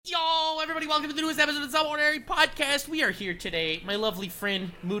everybody, welcome to the newest episode of the Subordinary Podcast. We are here today. My lovely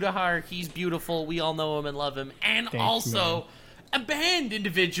friend, Mudahar, he's beautiful. We all know him and love him. And Thanks, also, man. a band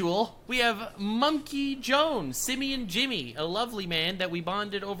individual. We have Monkey Jones, SimianJimmy, a lovely man that we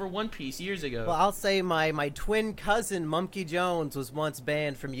bonded over One Piece years ago. Well, I'll say my twin cousin, Monkey Jones, was once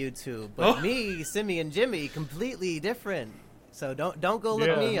banned from YouTube. But me, SimianJimmy, completely different. So don't go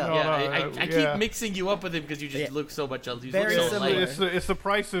look me up. I keep mixing you up with him because you just look so much. You Very look so similar. alike. It's the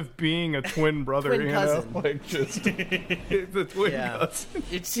price of being a twin brother, Twin you cousin. know? Like, just the twin cousin.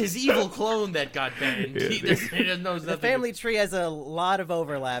 It's his evil clone that got banned. He knows nothing. The family tree has a lot of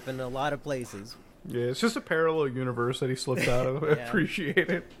overlap in a lot of places. Yeah, it's just a parallel universe that he slipped out of. I appreciate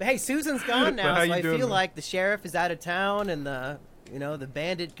it. But hey, Susan's gone now, How so you I doing, feel man? like the sheriff is out of town and the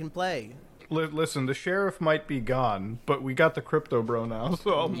bandit can play. Listen, the sheriff might be gone, but we got the crypto bro now,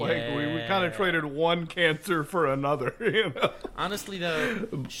 so I'm like, we kind of traded one cancer for another, you know? Honestly, though,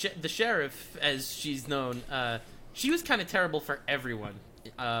 the sheriff, as she's known, she was kind of terrible for everyone.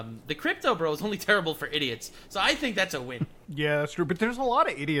 The crypto bro is only terrible for idiots, so I think that's a win. Yeah, that's true, but there's a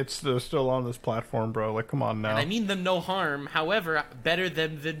lot of idiots that are still on this platform, bro. Like, come on now. And I mean them no harm, however, better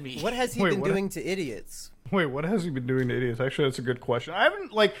them than me. What has he been doing to idiots? Wait, what has he been doing to idiots? Actually, that's a good question. I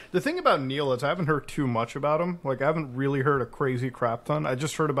haven't, the thing about Neil is I haven't heard too much about him. Like, I haven't really heard a crazy crap ton. I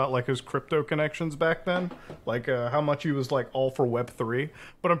just heard about, his crypto connections back then. How much he was, all for Web3.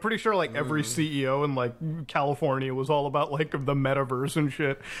 But I'm pretty sure, every CEO in, California was all about, the metaverse and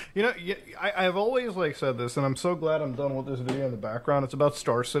shit. You know, I've always, said this, and I'm so glad I'm done with this video in the background. It's about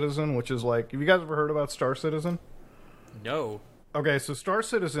Star Citizen, which is, have you guys ever heard about Star Citizen? No. Okay, so Star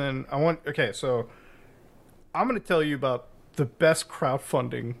Citizen, so I'm going to tell you about the best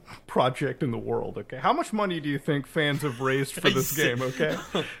crowdfunding project in the world, okay? How much money do you think fans have raised for this game, okay?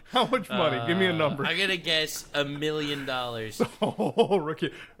 How much money? Give me a number. I'm going to guess $1 million. Oh,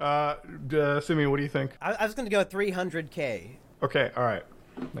 rookie. Simeon, what do you think? I was going to go 300K. Okay, all right.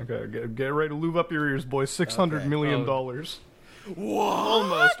 Okay, get ready to lube up your ears, boys. $600 million.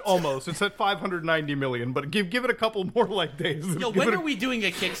 What? Almost. It's at 590 million, but give it a couple more days. Yo, when are we doing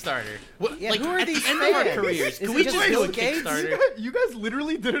a Kickstarter? What, Yeah, who are at these the end of our fans? careers, Is can it we just just do Bill a Gates? Kickstarter? You guys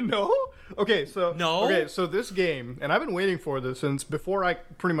literally didn't know? Okay, so No. Okay, so this game, and I've been waiting for this since before I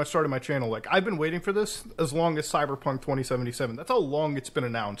pretty much started my channel. I've been waiting for this as long as Cyberpunk 2077. That's how long it's been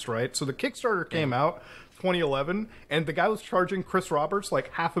announced, right? So the Kickstarter came out 2011, and the guy was charging Chris Roberts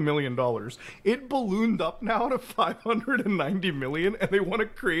 $500,000. It ballooned up now to 590 million, and they want to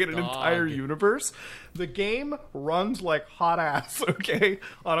create an entire universe. The game runs like hot ass, okay,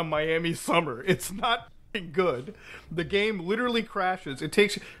 on a Miami summer. It's not good. The game literally crashes. It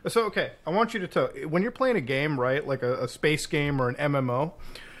takes okay, I want you to tell, when you're playing a game, right, like a space game or an MMO,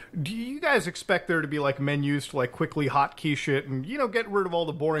 do you guys expect there to be menus to quickly hotkey shit and get rid of all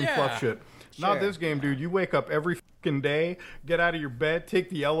the boring fluff shit? Not this game, dude. You wake up every fucking day, get out of your bed, take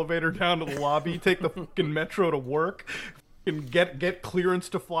the elevator down to the lobby, take the fucking metro to work, and get clearance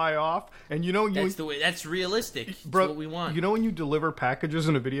to fly off, and That's the way. That's realistic. That's bro, what we want. You know when you deliver packages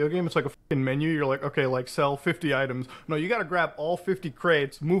in a video game, it's like a fucking menu. You're like, okay, sell 50 items. No, you got to grab all 50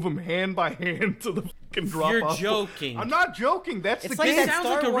 crates, move them hand by hand to the fucking drop You're off. joking. I'm not joking. That's It's the like game. that Sounds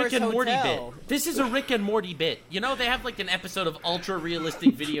Star like a Wars Rick and Morty hotel. bit. This is a Rick and Morty bit. They have an episode of ultra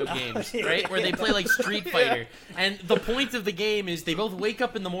realistic video games, right? Where they play Street Fighter. And the point of the game is they both wake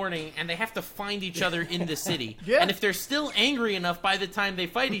up in the morning and they have to find each other in the city. Yeah. And if they're still angry enough by the time they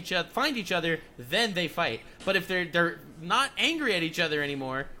find each other, then they fight. But if they're not angry at each other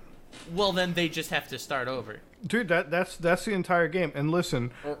anymore, well, then they just have to start over. Dude, that's the entire game. And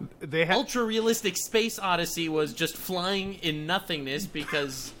listen, they have Ultra realistic Space Odyssey was just flying in nothingness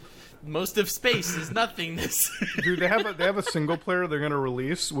because most of space is nothingness. dude, they have a single player they're gonna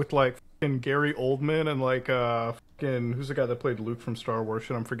release with fucking Gary Oldman and fucking who's the guy that played Luke from Star Wars?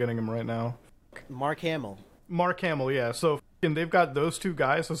 Shit, I'm forgetting him right now. Mark Hamill. Mark Hamill, yeah. So fucking they've got those two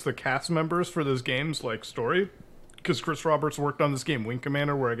guys as the cast members for this game's story. Because Chris Roberts worked on this game, Wing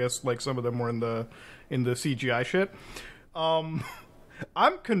Commander, where I guess some of them were in the CGI shit.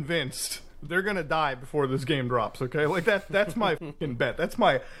 I'm convinced they're gonna die before this game drops. Okay, that's my fucking bet. That's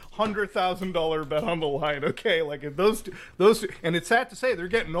my $100,000 bet on the line. Okay, if those, and it's sad to say they're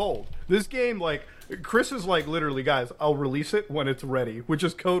getting old. This game, Chris is literally, guys, I'll release it when it's ready, which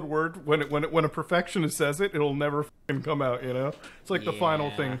is code word. When a perfectionist says it, it'll never fucking come out. It's the final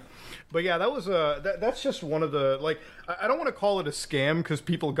thing. But yeah, that was that's just one of the I don't want to call it a scam because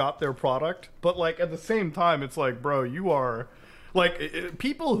people got their product, but at the same time, it's bro, you are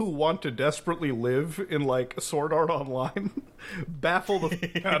people who want to desperately live in Sword Art Online baffle the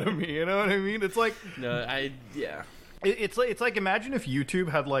fuck out of me. You know what I mean? It's Yeah. It's like imagine if YouTube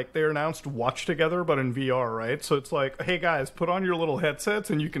had like they announced Watch Together but in VR, right? So it's like, hey guys, put on your little headsets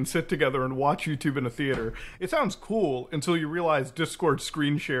and you can sit together and watch YouTube in a theater. It sounds cool until you realize Discord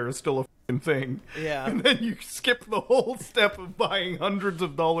screen share is still a thing. Yeah. And then you skip the whole step of buying hundreds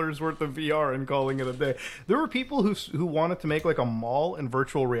of dollars worth of VR and calling it a day. There were people who wanted to make like a mall in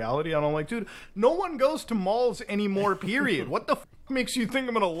virtual reality, and I'm like, dude, no one goes to malls anymore, period. What the makes you think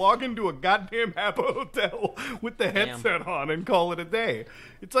I'm gonna log into a goddamn Habbo hotel with the headset on and call it a day?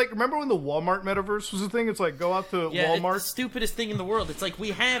 It's like, remember when the Walmart metaverse was a thing? It's like, go out to Walmart. It's the stupidest thing in the world. It's like,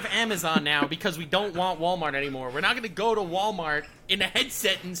 we have Amazon now because we don't want Walmart anymore. We're not gonna go to Walmart in a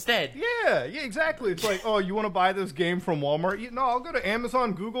headset instead. Yeah, exactly. It's like, oh, you want to buy this game from Walmart? No, I'll go to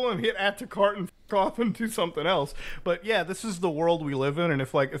Amazon, Google, and hit add to cart and off and do something else. But yeah, this is the world we live in, and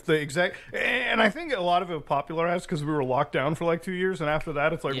if the exact, and I think a lot of it popularized because we were locked down for like 2 years, and after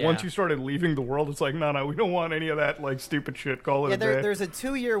that, it's like once you started leaving the world, it's like, no, we don't want any of that like stupid shit. Call it a day. There's a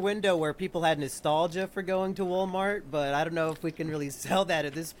 2-year window where people had nostalgia for going to Walmart, but I don't know if we can really sell that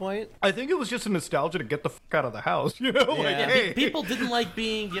at this point. I think it was just a nostalgia to get the fuck out of the house, you know? Yeah. Like, hey. People didn't like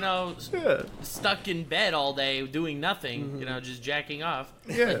being, stuck in bed all day doing nothing, just jacking off.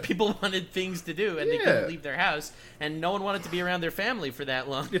 Yeah. Like, people wanted things to do, and they couldn't leave their house, and no one wanted to be around their family for that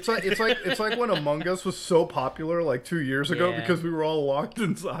long. It's like when Among Us was so popular like 2 years ago because we were all locked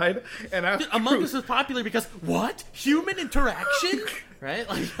inside. And after Among Us was popular because what? Human interaction? Right?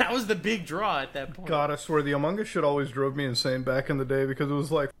 Like, that was the big draw at that point. God, I swear, the Among Us shit always drove me insane back in the day because it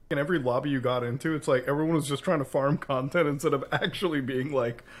was like, in every lobby you got into, it's like everyone was just trying to farm content instead of actually being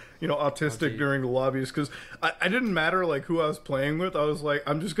like, autistic during the lobbies. Because I didn't matter like who I was playing with. I was like,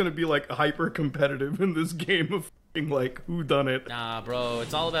 I'm just gonna be like hyper competitive in this game of like whodunit. Nah, bro,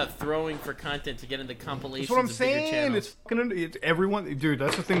 it's all about throwing for content to get into compilations. That's what I'm of bigger saying. channels. It's everyone, dude.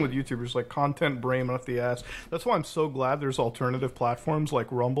 That's the thing with YouTubers, like content brain up the ass. That's why I'm so glad there's alternative platforms like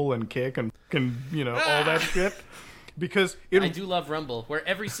Rumble and Kick and all that shit. Because I do love Rumble, where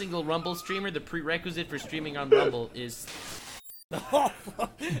every single Rumble streamer, the prerequisite for streaming on Rumble is.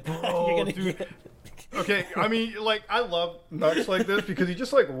 Bro, dude. Okay, I mean, like, I love Nux like this because he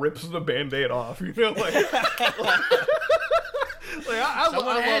just, like, rips the Band-Aid off, like...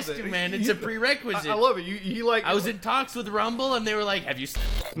 Someone has to, man. It's a prerequisite. I love it. He like... I was in talks with Rumble, and they were like, have you...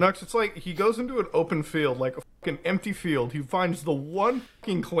 Nux, it's like, he goes into an open field, like a fucking empty field. He finds the one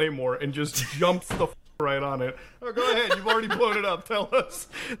fucking claymore and just jumps the right on it. Oh, go ahead. You've already blown it up. Tell us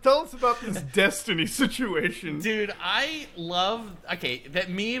about this Destiny situation. Dude, I love... Okay,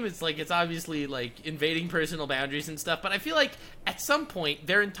 that meme is like, it's obviously like invading personal boundaries and stuff, but I feel like at some point,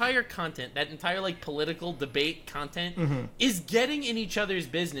 their entire content, that entire like political debate content, is getting in each other's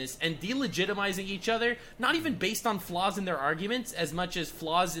business and delegitimizing each other, not even based on flaws in their arguments as much as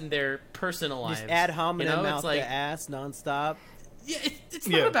flaws in their personal lives. Just ad hominem out like, the ass nonstop. Yeah, it's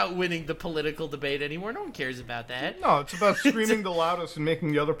not about winning the political debate anymore. No one cares about that. No, it's about screaming the loudest and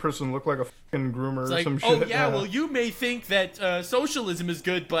making the other person look like a fucking groomer or some shit. Oh, yeah, well, you may think that socialism is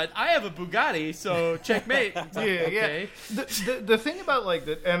good, but I have a Bugatti, so checkmate. Okay. The thing about, like,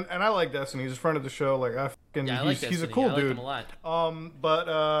 and I like Destiny. He's a friend of the show. Like, he's a cool dude. I like him a lot.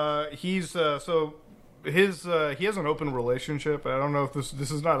 But he's, so he has an open relationship. I don't know if this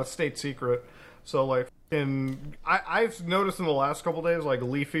is not a state secret. So, like, I've noticed in the last couple days, like,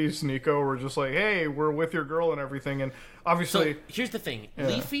 Leafy, Sneeko were just like, hey, we're with your girl and everything, and obviously... So, here's the thing. Yeah.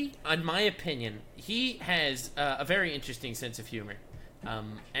 Leafy, in my opinion, he has a very interesting sense of humor.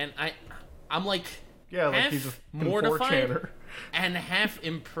 And I'm, like, half he's a mortified and half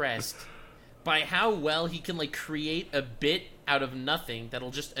impressed by how well he can, like, create a bit out of nothing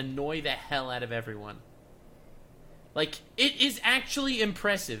that'll just annoy the hell out of everyone. Like, it is actually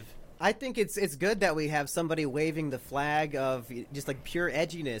impressive. I think it's good that we have somebody waving the flag of just like pure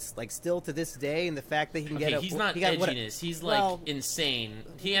edginess, like still to this day, and the fact that he can get he's not edginess. He's like insane.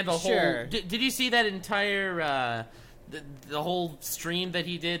 He had the whole. Did you see that entire the whole stream that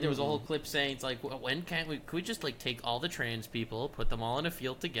he did? There was a whole clip saying it's like, when can't we? Could we just like take all the trans people, put them all in a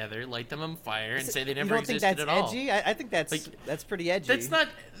field together, light them on fire, and say they never existed at all? You don't think that's edgy? I think that's pretty edgy. That's not.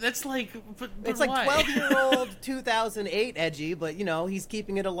 That's like. But it's why? like 12-year-old 2008 edgy, but he's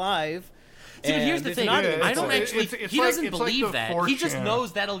keeping it alive. See, but here's the thing. I don't actually. He doesn't believe that. He just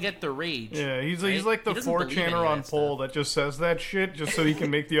knows that'll get the rage. Yeah, he's like the 4chaner on poll that just says that shit just so he can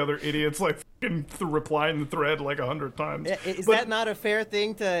make the other idiots like reply in the thread like 100 times. Is that not a fair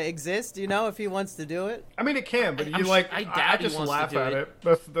thing to exist? If he wants to do it. I mean, it can, but I just laugh at it.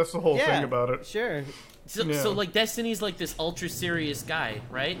 That's the whole thing about it. Sure. So like Destiny's like this ultra serious guy,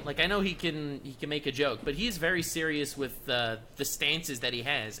 right? Like I know he can make a joke, but he's very serious with the stances that he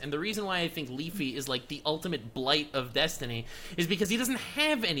has. And the reason why I think Leafy is like the ultimate blight of Destiny is because he doesn't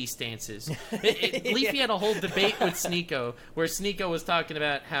have any stances. Leafy had a whole debate with Sneeko where Sneeko was talking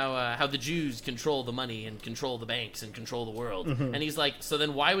about how the Jews control the money and control the banks and control the world. And he's like, so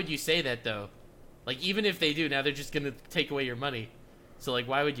then why would you say that though? Like even if they do, now they're just gonna take away your money. So, like,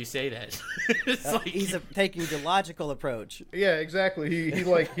 why would you say that? He's taking the logical approach. Yeah, exactly.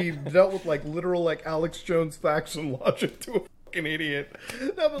 He dealt with, like, literal, like, Alex Jones facts and logic to a fucking idiot.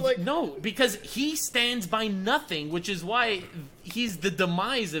 No, but, like... No, because he stands by nothing, which is why he's the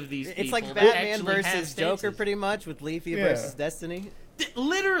demise of these people. It's like Batman versus Joker, pretty much, with Leafy versus Destiny.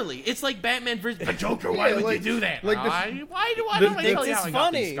 Literally, it's like Batman versus the Joker. Why would you do that? Like why do I tell you how I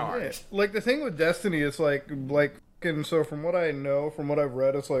got these stars? Yeah. Like, the thing with Destiny is, like... And so from what I know, from what I've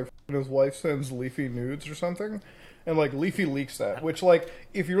read, it's like his wife sends Leafy nudes or something, and like Leafy leaks that. Which, like,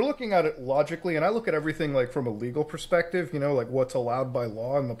 if you're looking at it logically, and I look at everything like from a legal perspective, you know, like what's allowed by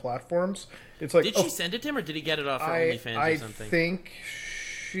law on the platforms. It's like, did she send it to him, or did he get it off her OnlyFans or something? I think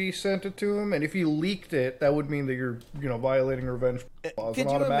she sent it to him, and if he leaked it, that would mean that you're, you know, violating revenge laws.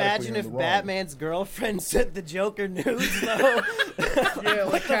 Could you imagine if Batman's girlfriend sent the Joker nudes, though? Yeah,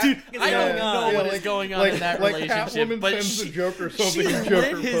 like dude, I don't know what is going on in that relationship, Catwoman but sends the Joker something. She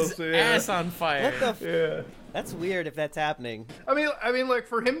Joker lit his posted, ass on fire. What the That's weird if that's happening. I mean, like,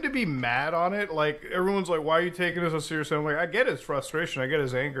 for him to be mad on it, like, everyone's like, why are you taking this so seriously? I'm like, I get his frustration, I get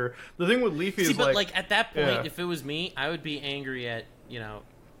his anger. The thing with Leafy is, but like, at that point, if it was me, I would be angry at, you know,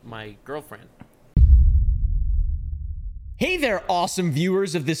 my girlfriend. Hey there, awesome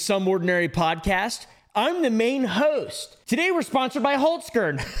viewers of this Some Ordinary podcast. I'm the main host. Today we're sponsored by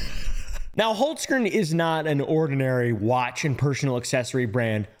Holtzkern. Now, Holtzkern is not an ordinary watch and personal accessory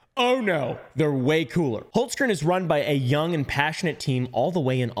brand. Oh no, they're way cooler. Holtzkern is run by a young and passionate team all the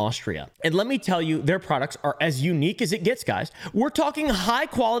way in Austria. And let me tell you, their products are as unique as it gets, guys. We're talking high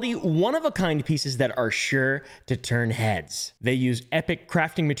quality, one-of-a-kind pieces that are sure to turn heads. They use epic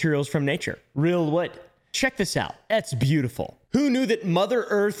crafting materials from nature, real wood. Check this out, that's beautiful. Who knew that Mother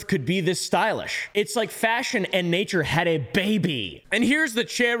Earth could be this stylish? It's like fashion and nature had a baby. And here's the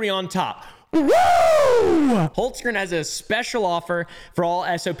cherry on top. Woo! Holtzkern has a special offer for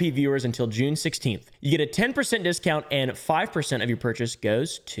all SOP viewers until June 16th. You get a 10% discount and 5% of your purchase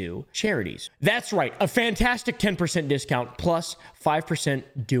goes to charities. That's right, a fantastic 10% discount plus 5%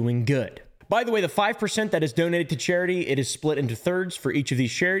 doing good. By the way, the 5% that is donated to charity, it is split into thirds for each of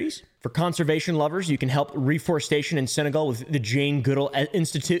these charities. For conservation lovers, you can help reforestation in Senegal with the Jane Goodall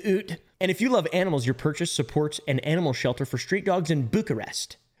Institute. And if you love animals, your purchase supports an animal shelter for street dogs in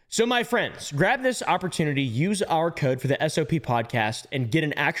Bucharest. So my friends, grab this opportunity, use our code for the SOP podcast and get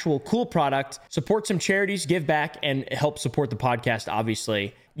an actual cool product, support some charities, give back, and help support the podcast,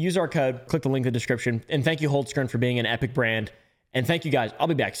 obviously. Use our code, click the link in the description, and thank you, Holtzkern, for being an epic brand. And thank you guys. I'll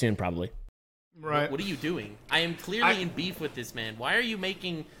be back soon, probably. Right. What are you doing? I am clearly in beef with this man. Why are you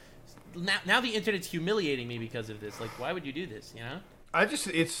making... Now the internet's humiliating me because of this. Like, why would you do this, you know?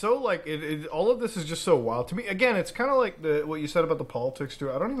 It's so, like, all of this is just so wild to me. Again, it's kind of like what you said about the politics,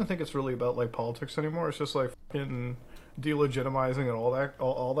 too. I don't even think it's really about, like, politics anymore. It's just, like, fucking delegitimizing and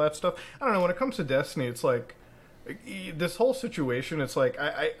all that stuff. I don't know, when it comes to Destiny, it's like, this whole situation, it's like,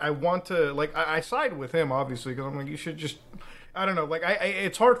 I want to, like, I side with him, obviously, because I'm like, you should just... I don't know, like,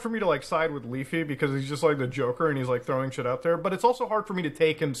 it's hard for me to, like, side with Leafy because he's just, like, the Joker and he's, like, throwing shit out there, but it's also hard for me to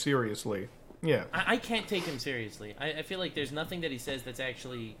take him seriously. Yeah. I can't take him seriously. I feel like there's nothing that he says that's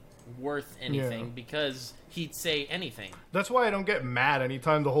actually worth anything because he'd say anything. That's why I don't get mad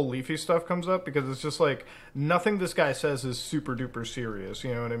anytime the whole Leafy stuff comes up because it's just, like, nothing this guy says is super-duper serious,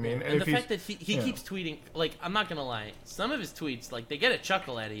 you know what I mean? Yeah. And the fact that he keeps tweeting, like, I'm not gonna lie, some of his tweets, like, they get a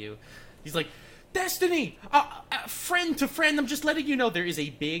chuckle out of you. He's like... Destiny! Friend to friend, I'm just letting you know there is a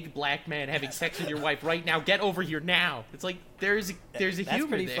big black man having sex with your wife right now. Get over here now. It's like, there's a humor there. That's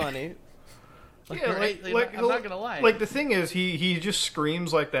pretty funny. Yeah, like I'm not gonna lie. Like, the thing is, he just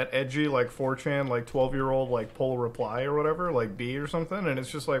screams like that edgy, like 4chan, like 12-year-old, like pull a reply or whatever, like B or something, and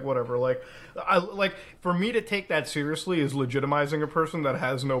it's just like whatever. Like, for me to take that seriously is legitimizing a person that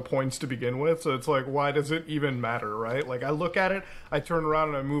has no points to begin with. So it's like, why does it even matter, right? Like, I look at it, I turn around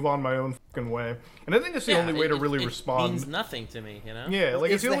and I move on my own fucking way, and I think it's the only way to really respond. It means nothing to me, you know? Yeah,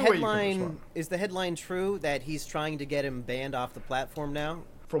 like it's the only way you can respond. Is the headline true that he's trying to get him banned off the platform now?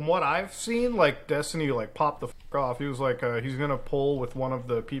 From what I've seen, like, Destiny, like, popped the fuck off. He was like, he's gonna pull with one of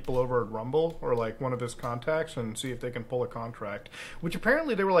the people over at Rumble, or, like, one of his contacts, and see if they can pull a contract. Which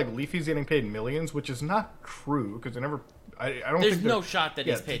apparently they were like, Leafy's getting paid millions, which is not true, because I don't There's think no shot that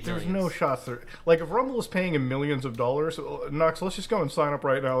he's paid There's millions. no shots there. Like, if Rumble is paying him millions of dollars, Knox, let's just go and sign up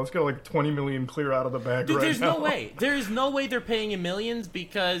right now. Let's get like 20 million clear out of the bag Dude, right there's now. no way. There is no way they're paying him millions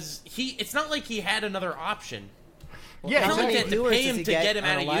because it's not like he had another option. Yeah, It's not like exactly. they had to viewers pay does him he to get get him on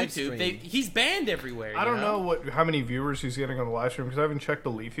out a of live YouTube. stream? He's banned everywhere. I don't know how many viewers he's getting on the live stream because I haven't checked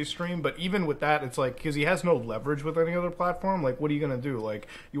the Leafy stream. But even with that, it's like because he has no leverage with any other platform. Like, what are you gonna do? Like,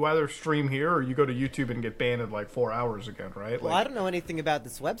 you either stream here or you go to YouTube and get banned in like 4 hours again, right? Well, Like, I don't know anything about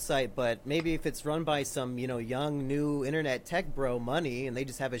this website, but maybe if it's run by some, young, new internet tech bro money, and they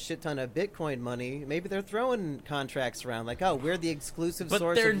just have a shit ton of Bitcoin money, maybe they're throwing contracts around like, oh, we're the exclusive But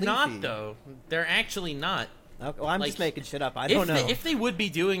source they're of Leafy. not, though. They're actually not. Okay, well, I'm Like, just making shit up. I don't know. If they would be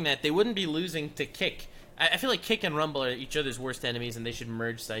doing that, they wouldn't be losing to Kick. I feel like Kick and Rumble are each other's worst enemies, and they should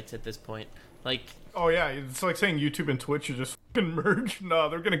merge sites at this point. Like, oh yeah, it's like saying YouTube and Twitch should just fucking merge. No,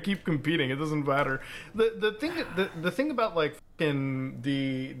 they're gonna keep competing. It doesn't matter. The thing about like fucking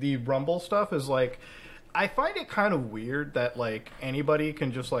the Rumble stuff is like, I find it kind of weird that like anybody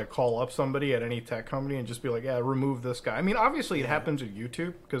can just like call up somebody at any tech company and just be like, yeah, remove this guy. I mean, obviously it happens at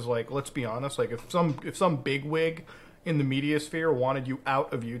YouTube because like, let's be honest, like if some bigwig in the media sphere wanted you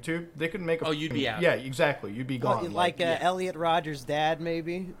out of YouTube, they could make a you'd be out. Yeah, exactly, you'd be gone. Elliot Rogers' dad,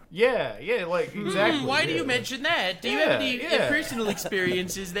 maybe. Yeah, like exactly. why do yeah. you mention that? Do you Yeah, have any yeah. personal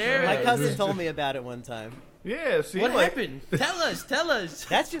experiences there? My cousin told me about it one time. Yeah, see, What like, happened? Tell us.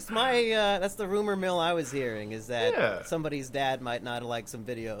 That's just that's the rumor mill I was hearing, is that Yeah. somebody's dad might not have liked some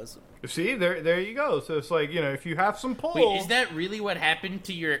videos. See, there you go. So it's like, if you have some pull. Wait, is that really what happened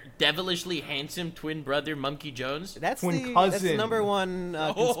to your devilishly handsome twin brother, Monkey Jones? That's Twin that's the cousin. number one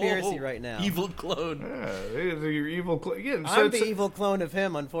conspiracy right now. Evil clone. Yeah, it is your evil. Yeah, so I'm it's- the evil clone of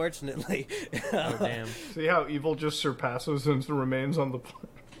him, unfortunately. Oh, damn. See how evil just surpasses and remains on the planet.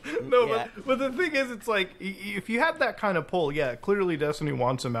 No, Yeah. but the thing is, it's like if you have that kind of pull, yeah, clearly Destiny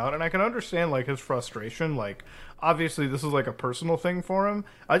wants him out, and I can understand like his frustration. Like, obviously, this is like a personal thing for him.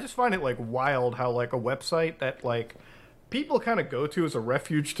 I just find it like wild how like a website that like people kind of go to as a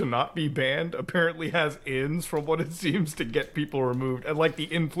refuge to not be banned apparently has ins from what it seems to get people removed at like the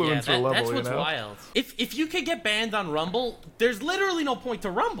influencer level. That's what's you know? wild. If you could get banned on Rumble, there's literally no point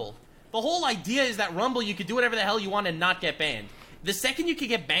to Rumble. The whole idea is that Rumble, you could do whatever the hell you want and not get banned. The second you could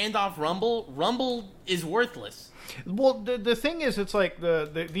get banned off Rumble, Rumble is worthless. Well, the thing is, it's like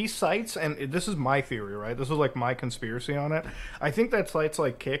these sites, and this is my theory, right? This is like my conspiracy on it. I think that sites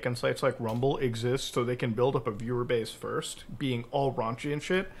like Kick and sites like Rumble exist so they can build up a viewer base first, being all raunchy and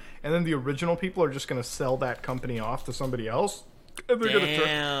shit, and then the original people are just going to sell that company off to somebody else. And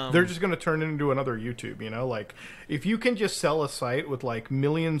they're just going to turn it into another YouTube, Like, if you can just sell a site with like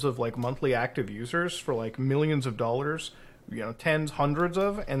millions of like monthly active users for like millions of dollars, tens, hundreds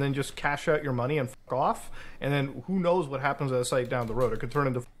of, and then just cash out your money and fuck off. And then who knows what happens to that site down the road? It could turn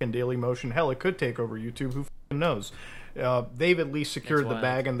into fucking Daily Motion. Hell, it could take over YouTube. Who fucking knows? They've at least secured the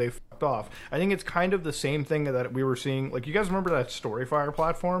bag and they fucked off. I think it's kind of the same thing that we were seeing. Like, you guys remember that Storyfire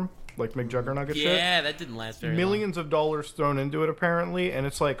platform? Like McJuggerNugget shit? Yeah, that didn't last very long. Millions of dollars thrown into it, apparently. And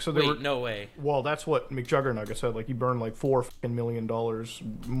it's like, so they were... no way. Well, that's what McJuggerNugget said. Like, he burned like $4 million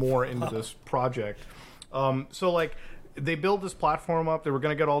more into this project. So, like... They build this platform up. They were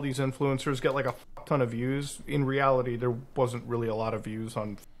going to get all these influencers, get like a ton of views. In reality, there wasn't really a lot of views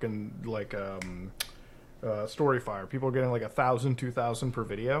on fucking like Storyfire. People were getting like 1,000, 2,000 per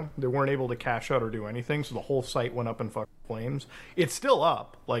video. They weren't able to cash out or do anything, so the whole site went up in fucking flames. It's still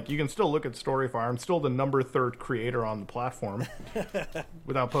up. Like, you can still look at Storyfire. I'm still the number 3rd creator on the platform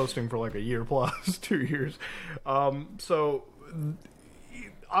without posting for like a year plus, 2 years. So...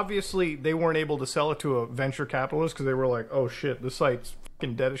 Obviously, they weren't able to sell it to a venture capitalist because they were like, oh shit, this site's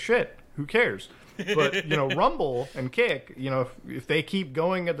fucking dead as shit. Who cares? But, Rumble and Kick, if they keep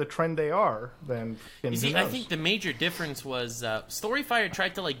going at the trend they are, then You see, who I knows? think the major difference was Storyfire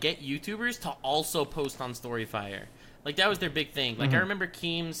tried to like get YouTubers to also post on Storyfire. Like, that was their big thing. Like, I remember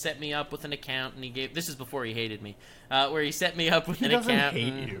Keem set me up with an account, and he gave... This is before he hated me. Where he set me up with an account. He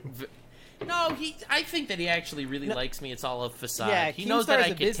doesn't hate you. No, I think that he actually really likes me. It's all a facade. Yeah, he knows that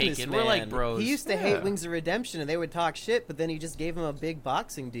I Keemstar's a could take it. We're like businessman. bros. He used to hate Wings of Redemption, and they would talk shit, but then he just gave him a big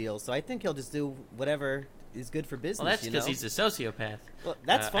boxing deal. So I think he'll just do whatever is good for business. Well, that's because he's a sociopath. Well,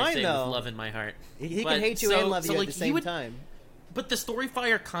 that's I fine, say though. With love in my heart. He But can hate you and love you like, at the same time. But the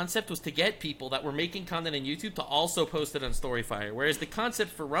Storyfire concept was to get people that were making content on YouTube to also post it on Storyfire. Whereas the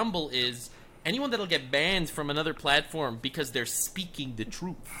concept for Rumble is anyone that'll get banned from another platform because they're speaking the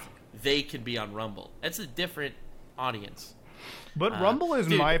truth, they can be on Rumble. That's a different audience. But Rumble is,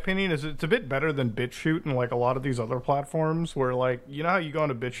 in my opinion, it's a bit better than BitChute and like a lot of these other platforms where, like, how you go on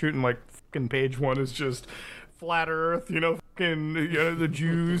to BitChute and like fucking page one is just flat Earth, fucking, the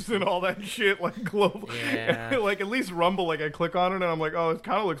Jews and all that shit, like global. Yeah. Like at least Rumble, like I click on it and I'm like, oh, it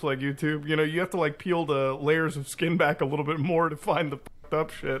kind of looks like YouTube. You have to like peel the layers of skin back a little bit more to find the fucked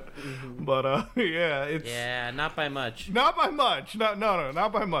up shit. But yeah, it's not by much. Not by much. No,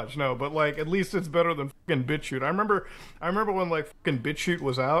 not by much. No, but like at least it's better than fucking BitChute. I remember when like fucking BitChute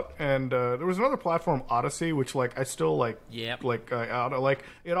was out, and there was another platform, Odyssey, which like I still like. Yep. Like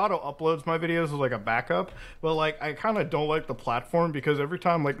it auto uploads my videos as like a backup, but like I kind of don't like the platform because every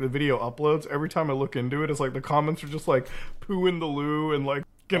time like the video uploads, every time I look into it, it's like the comments are just like poo in the loo and like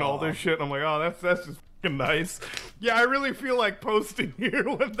fucking all this shit. And I'm like, oh, that's just nice. Yeah, I really feel like posting here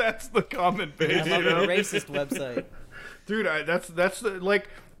when that's the comment page. I love the racist website. Dude, that's the, like,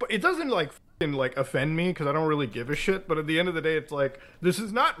 but it doesn't like fucking like offend me because I don't really give a shit. But at the end of the day, it's like this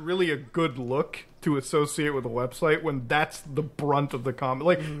is not really a good look to associate with a website when that's the brunt of the comment.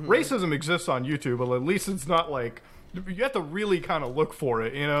 Like racism exists on YouTube, but at least it's not like. You have to really kind of look for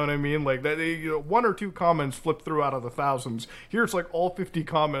it, you know what I mean? Like that, one or two comments flip through out of the thousands. Here it's like all 50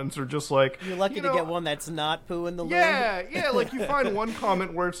 comments are just like. You're lucky to get one that's not poo in the loo. Yeah. Like you find one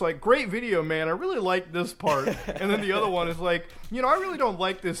comment where it's like, "Great video, man. I really like this part," and then the other one is like, "I really don't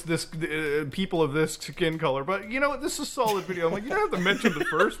like this people of this skin color, but this is a solid video." I'm like, you don't have to mention the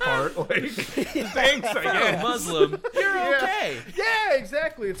first part. Like, thanks, I guess. Muslim, you're okay. Yeah,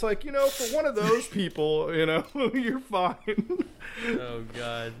 exactly. It's like for one of those people, you're fine. Oh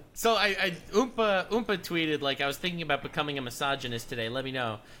god. So I Oompa tweeted like I was thinking about becoming a misogynist today. Let me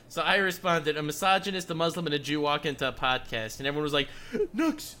know. So I responded, a misogynist, a Muslim, and a Jew walk into a podcast, and everyone was like,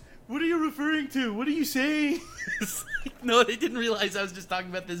 Nux, what are you referring to? What are you saying? It's like, no, they didn't realize I was just talking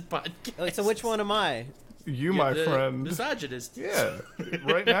about this podcast. Wait, so which one am I? You, my friend. Misogynist. Yeah.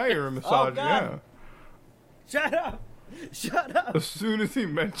 Right now you're a misogynist. God. Yeah. Shut up. As soon as he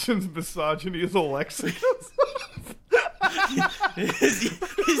mentions misogyny, his Alexa goes off.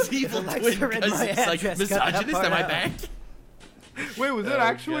 his evil Alexa twin read my cousin's like, address, cut that misogynist, part am I out. back? Wait, was it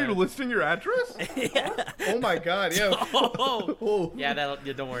actually listing your address? Yeah. Oh my god, yeah. Oh. Yeah,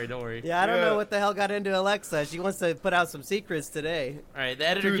 don't worry. Yeah, I don't Yeah. know what the hell got into Alexa. She wants to put out some secrets today. Alright, the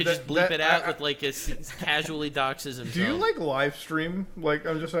editor Dude, could just bleep that- it out with like a casually doxes himself. Do you like live stream? Like,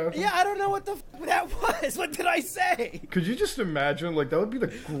 I'm just asking. Yeah, I don't know what the that was. What did I say? Could you just imagine, like, that would be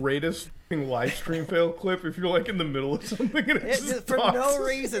the greatest f***ing live stream fail clip if you're, like, in the middle of something and it's just For no doxes.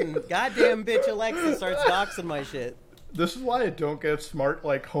 reason. Goddamn bitch Alexa starts doxing my shit. This is why I don't get smart,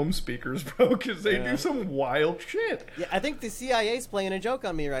 like, home speakers, bro, because they do some wild shit. Yeah, I think the CIA's playing a joke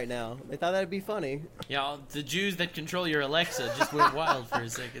on me right now. They thought that'd be funny. Yeah, the Jews that control your Alexa just went wild for a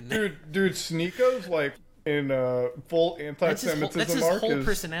second. Dude, Sneako's, like, in full That's anti-Semitism his mark whole is...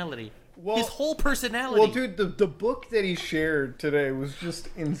 personality. Well- his whole personality. Well, dude, the book that he shared today was just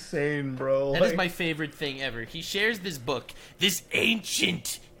insane, bro. That is my favorite thing ever. He shares this book, this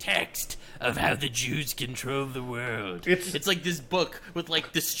ancient text of how the Jews control the world. It's like this book with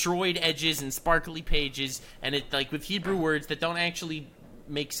like destroyed edges and sparkly pages, and it like with Hebrew words that don't actually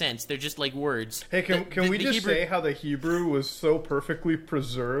make sense. They're just like words. Hey, can we just say how the Hebrew was so perfectly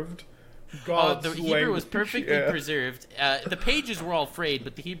preserved? God's the Hebrew language. was perfectly preserved. The pages were all frayed,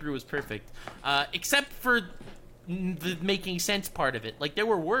 but the Hebrew was perfect, except for the making sense part of it. Like there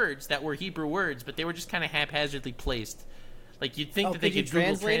were words that were Hebrew words, but they were just kind of haphazardly placed. Like you'd think that they could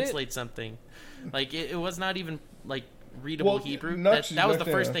Google translate something. Like it was not even like readable Hebrew. That was the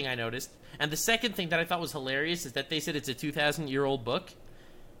first thing I noticed. And the second thing that I thought was hilarious is that they said it's a 2,000-year-old book.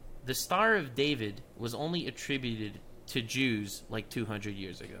 The Star of David was only attributed to Jews like 200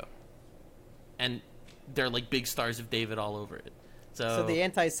 years ago. And there are like big stars of David all over it. So the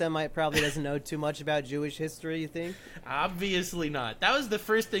anti-Semite probably doesn't know too much about Jewish history, you think? Obviously not. That was the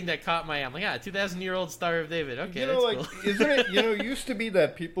first thing that caught my eye. I'm like, 2,000-year-old Star of David. Okay, that's like, cool. Isn't it, it used to be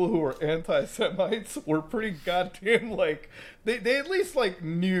that people who were anti-Semites were pretty goddamn, like, they at least, like,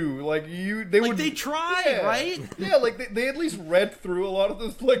 knew, like, they tried, right? Yeah, like, they at least read through a lot of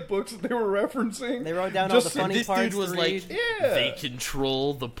those, like, books that they were referencing. They wrote down all the funny parts. This dude was like, they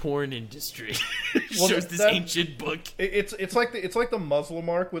control the porn industry. Shows this ancient book. It's like the Muslim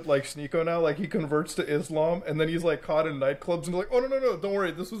mark with, like, Sneeko now. Like, he converts to Islam, and then he's, like, caught in nightclubs, and like, oh, no, don't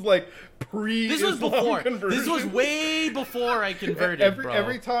worry. This was, like, pre-Islam conversion. This was way before I converted,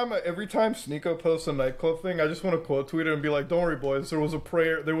 Every time Sneeko posts a nightclub thing, I just want to quote tweet it and be like, don't worry, boys. There was a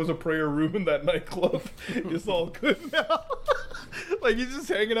prayer room in that nightclub. It's all good now. Like, he's just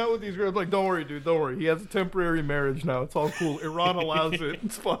hanging out with these girls. Like, don't worry, dude, don't worry. He has a temporary marriage now. It's all cool. Iran allows it.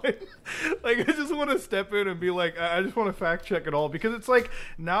 It's fine. Like, I just want to step in and be like, I just want to fact check it all. Because it's like,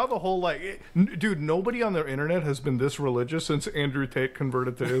 now the whole, like, dude, nobody on their internet has been this religious since Andrew Tate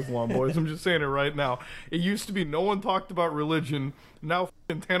converted to Islam, boys. I'm just saying it right now. It used to be no one talked about religion. Now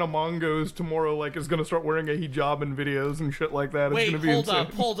Tana Mongo's tomorrow, like, is going to start wearing a hijab in videos and shit like that. Wait, it's gonna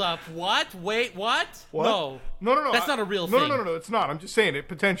be hold up. What? Wait, what? What? No. That's not a real thing. No, it's not. I'm just saying it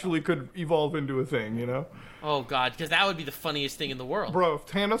potentially could evolve into a thing, you know? Oh, God, because that would be the funniest thing in the world. Bro, if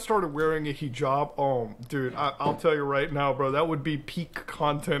Tana started wearing a hijab, oh, dude, I'll tell you right now, bro, that would be peak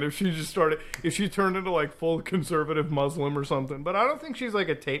content if she turned into, like, full conservative Muslim or something. But I don't think she's, like,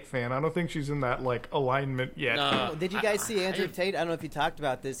 a Tate fan. I don't think she's in that, like, alignment yet. No. Did you guys see Andrew Tate? I don't know if you talked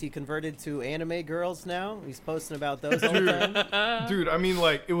about this. He converted to anime girls now. He's posting about those all the time. Dude, I mean,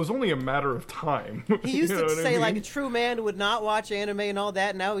 like, it was only a matter of time. He used to say, I mean? like, a true man would not watch anime and all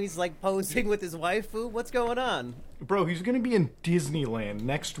that. Now he's, like, posing with his waifu. What's going on? Bro, he's going to be in Disneyland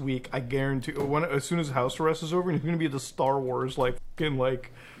next week, I guarantee. As soon as house arrest is over, and he's going to be at the Star Wars, like, fucking,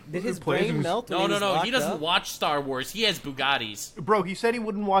 like... Did his brain melt? No. He doesn't watch Star Wars. He has Bugattis. Bro, he said he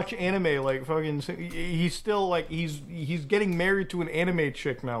wouldn't watch anime. Like, fucking, he's still like he's getting married to an anime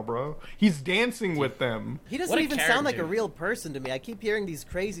chick now, bro. He's dancing with them. He doesn't even sound like a real person to me. I keep hearing these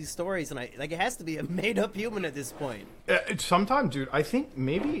crazy stories, and it has to be a made-up human at this point. Sometimes, dude, I think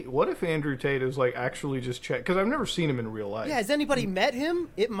maybe. What if Andrew Tate is like actually just check? Because I've never seen him in real life. Yeah, has anybody met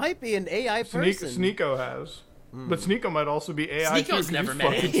him? It might be an AI person. Sneeko has. But Sneeko might also be AI. Sneeko's never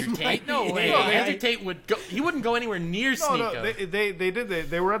met Andrew Tate. No way. Andrew Tate would go. He wouldn't go anywhere near Sneeko. No,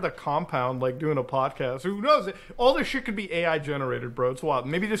 they were at the compound, like, doing a podcast. Who knows? All this shit could be AI generated, bro. It's wild.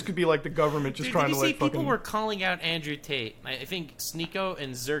 Maybe this could be like the government just trying to like. People were calling out Andrew Tate. I think Sneeko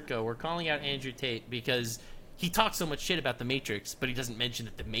and Zerko were calling out Andrew Tate because he talks so much shit about the Matrix, but he doesn't mention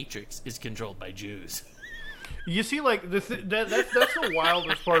that the Matrix is controlled by Jews. You see, like that's the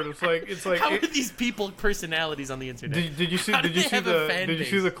wildest part. It's like how are these people personalities on the internet? Did you see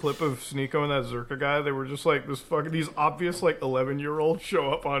the clip of Sneeko and that Zerka guy? They were just like these obvious like 11-year-olds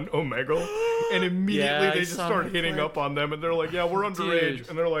show up on Omegle, and immediately they just start hitting up on them, and they're like, "Yeah, we're underage," Dude.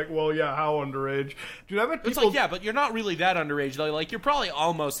 and they're like, "Well, yeah, how underage?" Dude, I've had people. It's like, yeah, but you're not really that underage though. Like, you're probably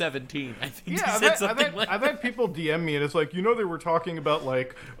almost 17. I think. Yeah, I've had people DM me, and it's like, they were talking about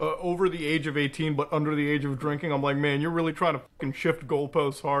like over the age of 18, but under the age of drinking. I'm like, man, you're really trying to fucking shift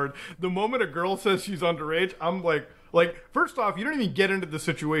goalposts hard. The moment a girl says she's underage, I'm like, first off, you don't even get into the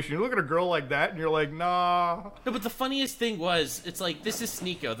situation. You look at a girl like that, and you're like, nah. No, but the funniest thing was, it's like, this is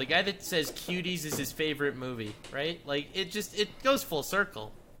Sneeko, the guy that says Cuties is his favorite movie, right? Like, it goes full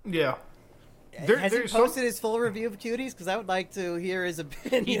circle. Yeah. Has he posted his full review of Cuties? Because I would like to hear his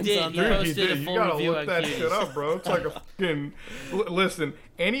opinions on that. He posted a full review on Cuties. You gotta look that shit up, bro. It's like a fucking... Listen,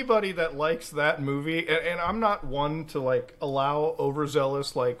 anybody that likes that movie, and I'm not one to, like, allow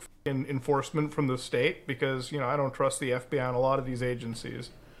overzealous, like, fucking enforcement from the state, because, I don't trust the FBI and a lot of these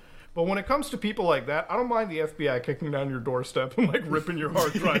agencies. But when it comes to people like that, I don't mind the FBI kicking down your doorstep and, like, ripping your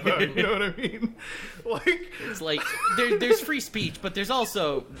hard drive out. You know what I mean? Like, it's like, there's free speech, but there's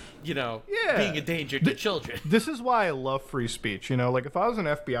also, being a danger to children. This is why I love free speech. Like, if I was an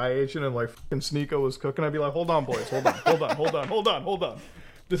FBI agent and, like, fucking Sneeko was cooking, I'd be like, hold on, boys, hold on.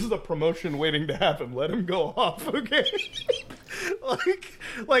 This is a promotion waiting to happen. Let him go off, okay?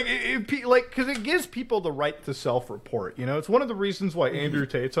 Because it gives people the right to self-report. It's one of the reasons why Andrew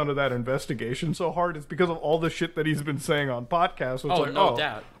Tate's under that investigation so hard. Is because of all the shit that he's been saying on podcasts. So it's no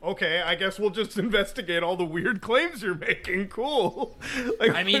doubt. Okay, I guess we'll just investigate all the weird claims you're making. Cool.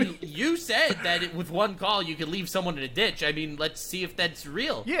 I mean, you said that with one call you could leave someone in a ditch. I mean, let's see if that's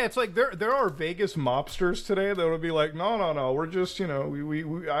real. Yeah, it's like there are Vegas mobsters today that would be like, no, we're just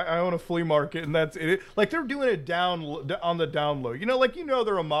I own a flea market and that's it. Like, they're doing it on the down low.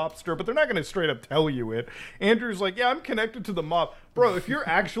 They're a mobster, but they're not going to straight up tell you it. Andrew's like, yeah, I'm connected to the mob. Bro, if you're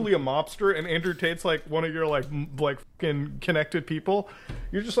actually a mobster and Andrew Tate's like one of your like fucking connected people,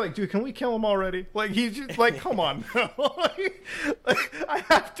 you're just like, dude, can we kill him already? Like, he's just like, come on. I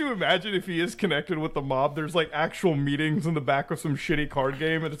have to imagine if he is connected with the mob, there's like actual meetings in the back of some shitty card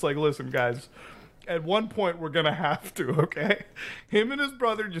game, and it's like, listen, guys, at one point we're gonna have to, okay? Him and his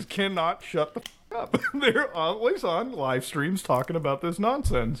brother just cannot shut the up. They're always on live streams talking about this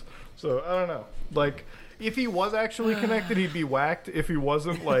nonsense. So I don't know. Like, if he was actually connected, he'd be whacked. If he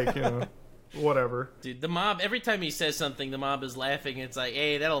wasn't, like, whatever. Dude, the mob, every time he says something, the mob is laughing. It's like,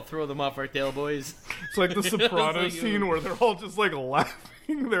 hey, that'll throw them off our tail, boys. It's like the Sopranos like, scene where they're all just like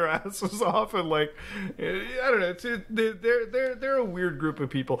laughing their asses off, and like, I don't know. They're a weird group of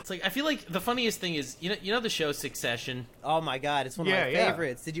people. It's like, I feel like the funniest thing is, you know the show Succession? Oh my god, it's one of my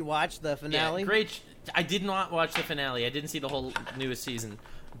favorites. Did you watch the finale? Yeah, great. I did not watch the finale. I didn't see the whole newest season.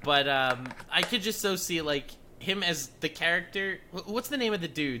 But I could just so see, like, him as the character. What's the name of the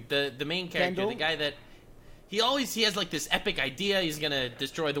dude? The main character, Kendall? the guy that he has like this epic idea. He's gonna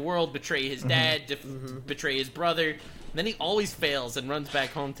destroy the world, betray his dad, betray his brother. And then he always fails and runs back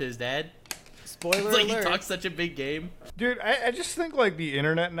home to his dad. Spoiler It's like alert. he talks such a big game. Dude, I just think like the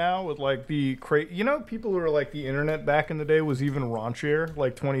internet now with like the people who are like the internet back in the day was even raunchier,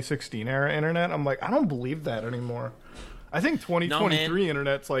 like 2016 era internet. I'm like, I don't believe that anymore. I think 2023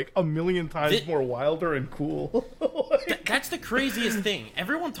 internet's like a million times more wilder and cool. That's the craziest thing.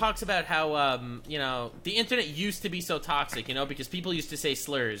 Everyone talks about how, the internet used to be so toxic, because people used to say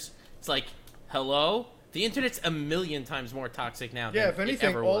slurs. It's like, hello? The internet's a million times more toxic now than Yeah, if anything,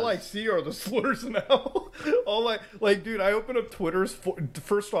 it ever all was. I see are the slurs now. Dude, I open up Twitter's,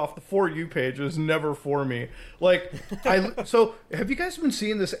 first off, the For You page is never for me. Like, so, have you guys been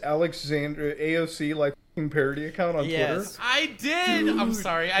seeing this Alexander AOC, like, parody account on Twitter? I did. Dude. I'm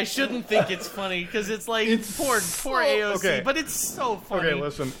sorry. I shouldn't think it's funny because it's like poor AOC, okay. But it's so funny. Okay,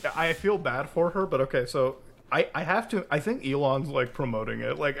 listen. I feel bad for her, but okay. So I have to. I think Elon's like promoting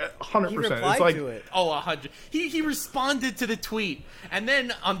it, like 100%. He replied It's like to it. Oh, 100. He responded to the tweet, and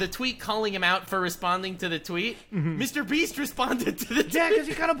then on the tweet calling him out for responding to the tweet, Mr. Beast responded to the tweet. yeah, because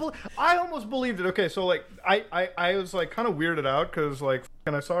he kind of. I almost believed it. Okay, so like I was like kind of weirded out because like.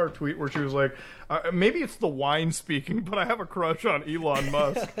 And I saw her tweet where she was like, maybe it's the wine speaking, but I have a crush on Elon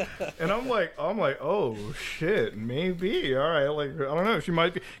Musk. And I'm like, oh shit, maybe. All right, like I don't know, she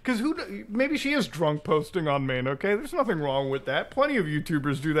might be, because maybe she is drunk posting on main. Okay, there's nothing wrong with that. Plenty of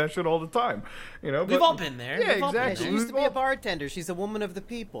YouTubers do that shit all the time. We've all been there. Yeah, We've all been exactly. She used to be a bartender. She's a woman of the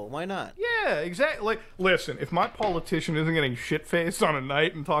people. Why not? Yeah, exactly. Like, listen, if my politician isn't getting shit faced on a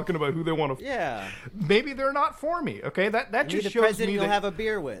night and talking about who they want to, maybe they're not for me. Okay, that just the shows president me you'll that. have a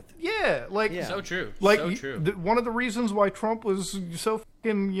beer with. Yeah, like Yeah. So true. Like so true. one of the reasons why Trump was so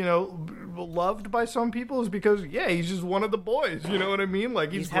fucking, loved by some people is because he's just one of the boys. You know what I mean?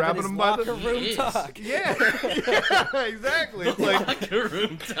 Like he's grabbing having him his by locker the room is. talk. yeah, exactly. It's like Locker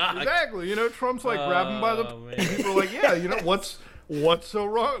room talk. exactly. Trump's like grabbing by the. man. People are like, what's so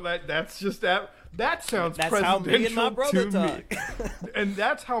wrong? That's just that. That sounds That's how presidential me and my brother to talk. me, and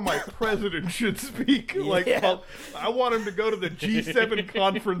that's how my president should speak. Like, well, I want him to go to the G7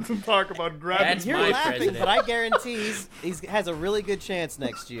 conference and talk about grabbing. That's You're my laughing, president. but I guarantee he has a really good chance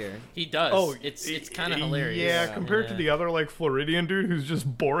next year. He does. Oh, it's kind of hilarious. Yeah, compared to the other like Floridian dude who's just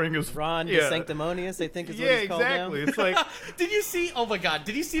boring as Ron DeSanctimonious, I think is what Yeah, he's called now. exactly. It's like Did you see? Oh my God!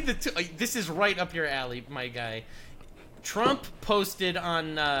 Did you see this is right up your alley, my guy. Trump posted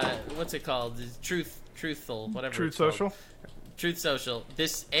on what's it called? Truthful, whatever. Truth it's called. Social. Truth Social.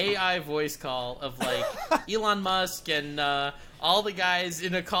 This AI voice call of like Elon Musk and all the guys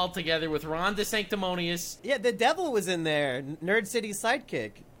in a call together with Ron DeSanctimonious. Yeah, the devil was in there. Nerd City's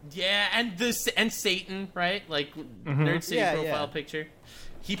sidekick. Yeah, and Satan, right? Like Nerd City Yeah, profile yeah. picture.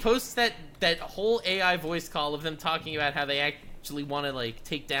 He posts that whole AI voice call of them talking about how they actually want to like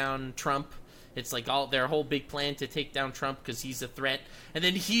take down Trump. It's like all their whole big plan to take down Trump because he's a threat. And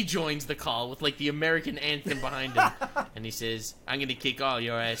then he joins the call with like the American anthem behind him, and he says, "I'm gonna kick all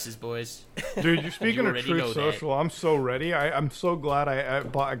your asses, boys." Dude, you're speaking You of already know Truth that. Social. I'm so ready. I'm so glad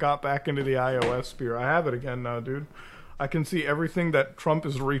I got back into the iOS sphere. I have it again now, dude. I can see everything that Trump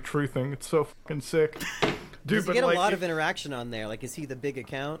is retruthing. It's so fucking sick. Dude, Does he but get a like, lot of interaction on there? Like, is he the big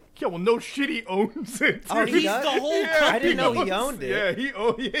account? yeah, well, no shit, he owns it. Oh, dude. he He's does? the whole Yeah, I didn't know he owns- owned it.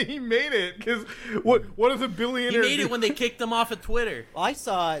 Yeah, he made it. Because what is a He billionaire? made it do? when they kicked him off of Twitter. Well, I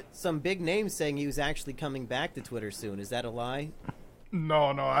saw some big names saying he was actually coming back to Twitter soon. Is that a lie? No,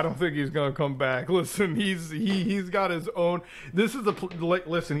 I don't think he's gonna come back. Listen, he's got his own. This is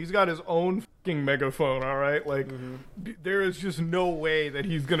listen. He's got his own fucking megaphone. All right, like there is just no way that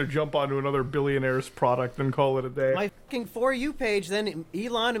he's gonna jump onto another billionaire's product and call it a day. My fucking For You page, then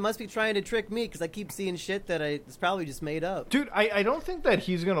Elon must be trying to trick me because I keep seeing shit that it's probably just made up. Dude, I don't think that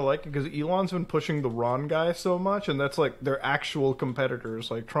he's gonna like it because Elon's been pushing the Ron guy so much, and that's like they're actual competitors.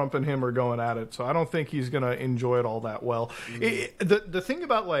 Like Trump and him are going at it, so I don't think he's gonna enjoy it all that well. The thing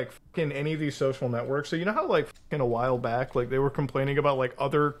about like fucking any of these social networks, so you know how like fucking a while back, like they were complaining about like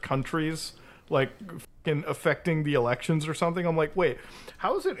other countries like fucking affecting the elections or something. I'm like, wait,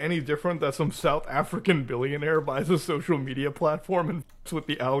 how is it any different that some South African billionaire buys a social media platform and fucks with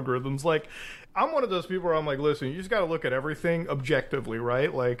the algorithms? Like, I'm one of those people where I'm like, listen, you just got to look at everything objectively,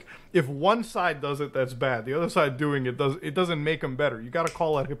 right? Like, if one side does it, that's bad. The other side doing it doesn't make them better. You got to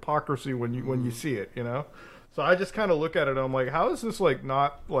call it hypocrisy when you see it, you know? So I just kind of look at it and I'm like, how is this, like,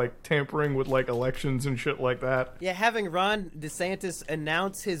 not, like, tampering with, like, elections and shit like that? Yeah, having Ron DeSantis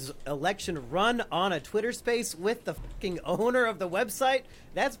announce his election run on a Twitter space with the fucking owner of the website,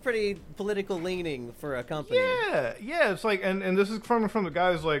 that's pretty political leaning for a company. Yeah, it's like, and this is from the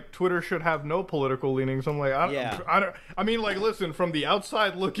guys, like, Twitter should have no political leanings. I'm like, I mean, like, listen, from the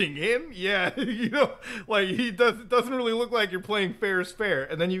outside looking in, yeah, you know, like, doesn't really look like you're playing fair is fair.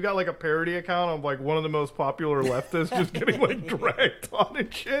 And then you got, like, a parody account of, like, one of the most popular leftists just getting, like, dragged on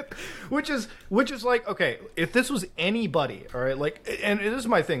and shit, which is like, okay, if this was anybody, all right, like, and it is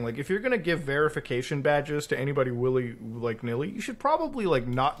my thing, like, if you're gonna give verification badges to anybody willy-nilly, you should probably, like,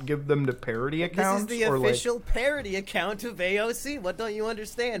 not give them to parody accounts. This is the official parody account of AOC. What don't you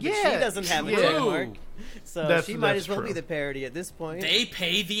understand? But she doesn't have a check mark. So she might as well be the parody at this point. They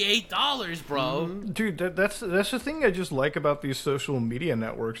pay the $8, bro. Dude, that's the thing I just like about these social media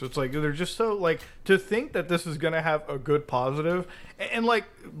networks. It's like they're just so, like, to think that this is gonna have a good positive, and like,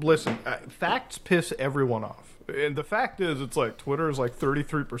 listen, facts piss everyone off. And the fact is, it's like Twitter is like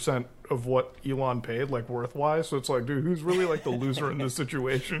 33% of what Elon paid, like, worth-wise. So it's like, dude, who's really, like, the loser in this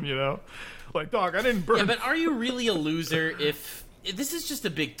situation, you know? Like, dog, I didn't burn... Yeah, but are you really a loser if this is just a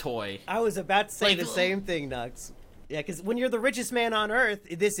big toy? I was about to say Like, the same thing, Nux. Yeah, because when you're the richest man on Earth,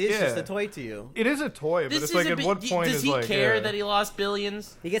 this is just a toy to you. It is a toy, but it's like, at what point does is, he like... care that he lost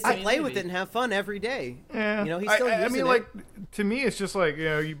billions? He gets to play with it and have fun every day. Yeah. You know, he's still using I mean, it. like, to me, it's just like, you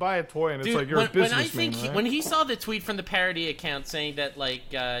know, you buy a toy and it's Dude, like, you're a businessman, right? When he saw the tweet from the parody account saying that,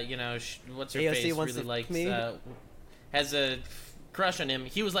 like, you know, what's her AOC face wants really to likes, me. Has a crush on him,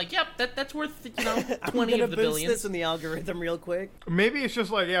 he was like, yep, that's worth, you know, I'm 20 gonna of the boost billions. this in the algorithm real quick. Maybe it's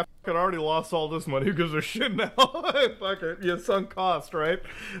just like, yeah, fuck it, I already lost all this money. Who gives a shit now? Fuck it. Yeah, sunk cost, right?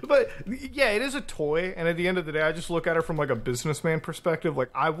 But, yeah, it is a toy, and at the end of the day, I just look at it from, like, a businessman perspective. Like,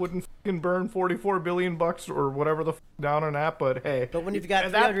 I wouldn't fucking burn $44 billion or whatever the down on that, but hey. But when you've got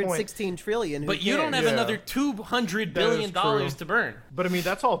 316 trillion, who But you don't have Yeah. another $200 billion to burn. But I mean,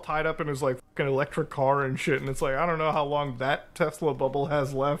 that's all tied up in his, like, fucking electric car and shit, and it's like, I don't know how long that Tesla bubble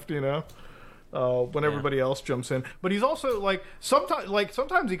has left, you know? When everybody else jumps in. But he's also, like,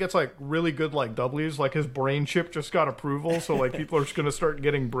 sometimes he gets, like, really good, like, W's. Like, his brain chip just got approval, so, like, people are just gonna start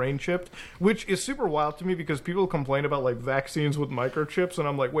getting brain chipped, which is super wild to me because people complain about, like, vaccines with microchips, and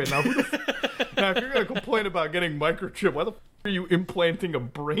I'm like, wait, now now if you're gonna complain about getting microchip, why the are you implanting a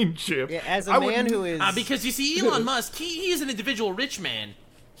brain chip? Yeah, as a man who is... Because, you see, Elon Musk, he is an individual rich man.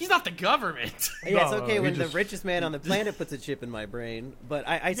 He's not the government. Yeah, it's okay No, when he the just- richest man on the planet puts a chip in my brain, but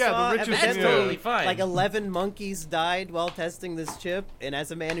I Yeah, saw the richest- That's Yeah. totally fine. like 11 monkeys died while testing this chip, and as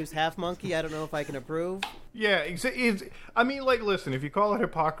a man who's half monkey, I don't know if I can approve. Yeah, I mean, like, listen, if you call it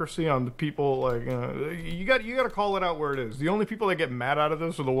hypocrisy on the people, like, you got to call it out where it is. The only people that get mad out of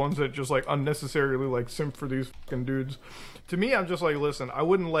this are the ones that just, like, unnecessarily, like, simp for these fucking dudes. To me, I'm just like, listen, I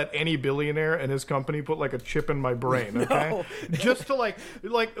wouldn't let any billionaire and his company put, like, a chip in my brain, okay? No. Just to, like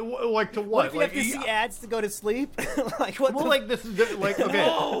to what? What if you like, have to see ads to go to sleep? Like, what well, the... like, this is, like, okay.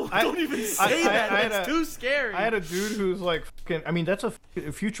 No, don't even say that. That's too scary. I had a dude who's like, fucking, I mean, that's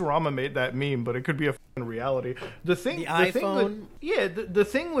Futurama made that meme, but it could be a fucking reality. The iPhone? The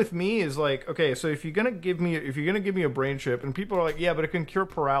thing with me is like, okay, so if you're gonna give me a brain chip, and people are like, yeah, but it can cure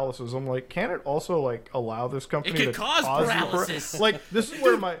paralysis. I'm like, can it also, like, allow this company It could to cause you paralysis. like, this is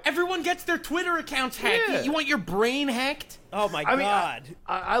where Everyone gets their Twitter accounts hacked. Yeah. You want your brain hacked? Oh my I mean, god.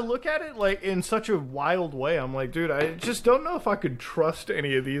 I look at it, like, in such a wild way. I'm like, dude, I just don't know if I could trust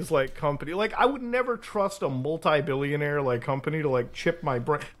any of these, like, companies. Like, I would never trust a multi-billionaire, like, company to, like, chip my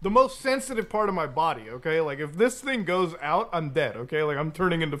brain. The most sensitive part of my body, okay? Like, if this thing goes out, I'm dead, okay? Like, I'm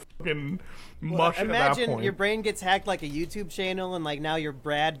turning into fucking mush at that Imagine point. your brain gets hacked like a YouTube channel, and, like, now you're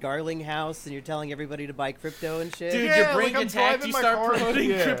Brad Garlinghouse, and you're telling everybody to buy crypto and shit. Dude, Yeah, your brain like, I'm gets hacked, driving you my start car- promoting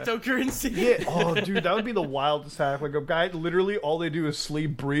Yeah. cryptocurrency. Yeah. Oh, dude, that would be the wildest hack. Like, a guy, literally, all they do is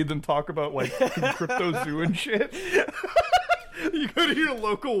sleep, breathe, and talk about, like, fucking crypto zoo and shit. You go to your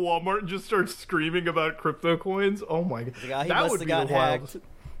local Walmart and just start screaming about crypto coins. Oh my god, Yeah, he that must would have be got the wildest. hacked.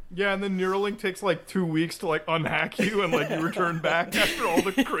 Yeah, and then Neuralink takes like 2 weeks to like unhack you, and like you return back after all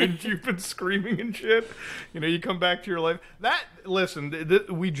the cringe you've been screaming and shit. You know, you come back to your life. Listen,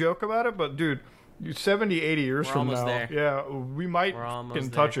 we joke about it, but dude, 70, 80 years We're from almost now, there. yeah, we might We're almost can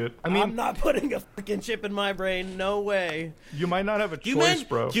there. touch it. I I'm mean, not putting a fucking chip in my brain. No way. you might not have a choice,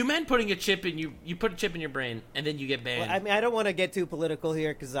 bro. Do you mind putting a chip in you put a chip in your brain and then you get banned? Well, I mean, I don't want to get too political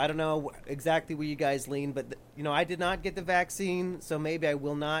here because I don't know exactly where you guys lean, but I did not get the vaccine, so maybe I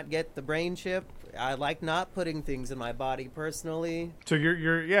will not get the brain chip. I like not putting things in my body personally. So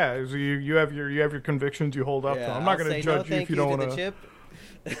so you have your convictions you hold up to. I'm not going to judge you if you don't want the chip.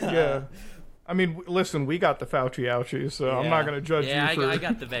 Yeah. I mean, listen, we got the Fauci ouchies, so I'm not going to judge yeah, you for... I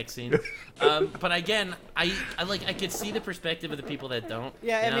got the vaccine. But again, I could see the perspective of the people that don't.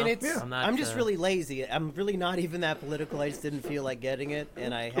 Yeah, you I mean, know? I'm just really lazy. I'm really not even that political. I just didn't feel like getting it,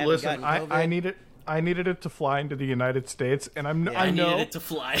 and I haven't Listen, gotten COVID. I needed it to fly into the United States, and I I know needed it to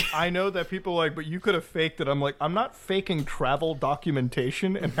fly. I know that people are like, but you could have faked it. I'm like, I'm not faking travel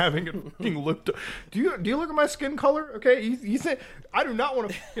documentation and having it fucking looked. Do you look at my skin color? Okay, you think I do not want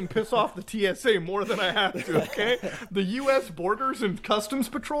to fucking piss off the TSA more than I have to. Okay, the U.S. Borders and Customs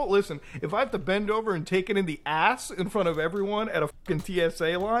Patrol. Listen, if I have to bend over and take it in the ass in front of everyone at a fucking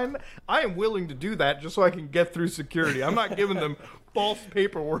TSA line, I am willing to do that just so I can get through security. I'm not giving them false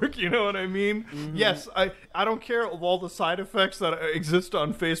paperwork, you know what I mean? Mm-hmm. Yes, I don't care of all the side effects that exist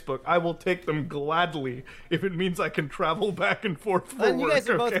on Facebook. I will take them gladly if it means I can travel back and forth for And work. you guys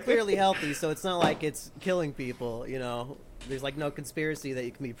are okay? both clearly healthy, so it's not like it's killing people, There's like no conspiracy that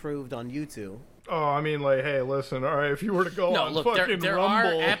you can be proved on YouTube. Oh, I mean, like, hey, listen, all right, if you were to go on look, fucking there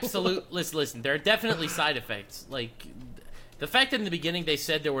Rumble... are absolute... Listen, there are definitely side effects. Like, the fact that in the beginning they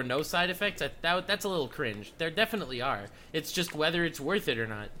said there were no side effects, that's a little cringe. There definitely are. It's just whether it's worth it or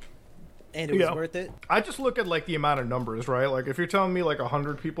not. And it was worth it? I just look at, like, the amount of numbers, right? Like, if you're telling me, like,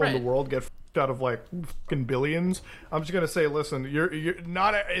 100 people in the world get out of like fucking billions, I'm just gonna say, listen, you're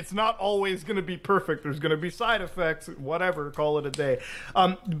not. It's not always gonna be perfect. There's gonna be side effects. Whatever, call it a day.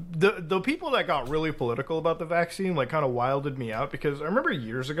 The people that got really political about the vaccine like kind of wilded me out because I remember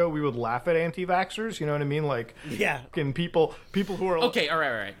years ago we would laugh at anti-vaxxers. You know what I mean? Like fucking people who are okay. All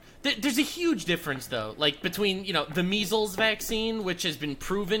right. There's a huge difference though, like between the measles vaccine, which has been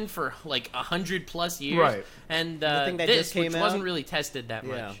proven for like 100+ years, right, and the thing that this, just came which out? Wasn't really tested that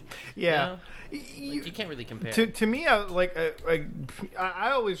much. Yeah. You can't really compare. To me,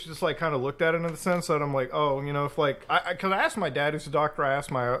 I always just like kind of looked at it in the sense that I'm like, oh, if like, because I asked my dad, who's a doctor, I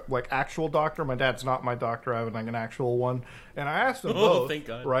asked my like actual doctor. My dad's not my doctor. I have like an actual one, and I asked them both, thank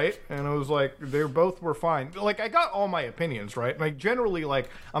God. Right? And it was like they both were fine. Like I got all my opinions right. Like generally, like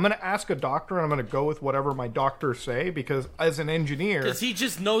I'm gonna ask a doctor and I'm gonna go with whatever my doctors say because as an engineer, because he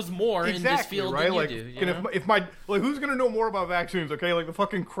just knows more in this field than you do. And if my like, who's gonna know more about vaccines? Okay, like the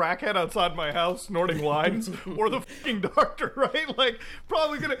fucking crackhead outside my house snorting lines, or the fucking doctor, right? Like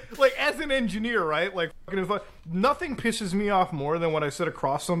probably gonna like as an engineer, right? Like fucking nothing pisses me off more than when I sit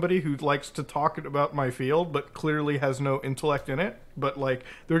across somebody who likes to talk about my field but clearly has no intellect in it, but like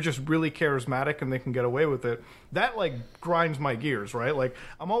they're just really charismatic and they can get away with it. That like grinds my gears, right? Like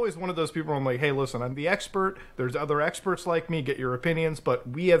I'm always one of those people where I'm like, hey, listen, I'm the expert. There's other experts like me. Get your opinions, but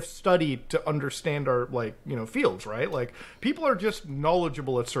we have studied to understand our like fields, right? Like people are just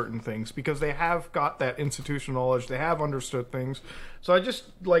knowledgeable at certain things because they have got that institutional knowledge. They have understood things. So I just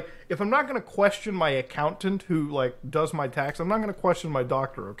like if I'm not going to question my accountant who like does my tax, I'm not going to question my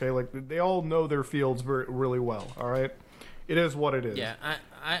doctor. Okay, like they all know their fields very really well. All right. It is what it is. Yeah,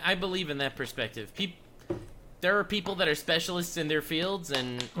 I believe in that perspective. There are people that are specialists in their fields,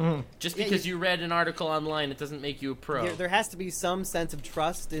 and just because you read an article online, it doesn't make you a pro. There has to be some sense of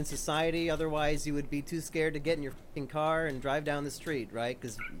trust in society, otherwise you would be too scared to get in your fucking car and drive down the street, right?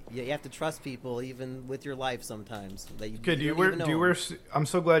 Because you have to trust people even with your life sometimes. Okay, do you wear? I'm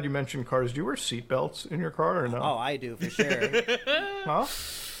so glad you mentioned cars. Do you wear seatbelts in your car or no? Oh, I do for sure. Huh?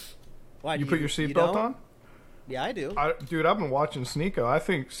 Why, you put your seatbelt on? Yeah, I do. Dude, I've been watching Sneeko. I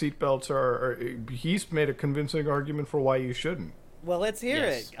think seatbelts are. He's made a convincing argument for why you shouldn't. Well, let's hear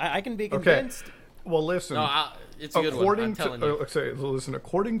it. I can be convinced. Okay. Well, listen. No, it's a good one. I'm telling you. Listen.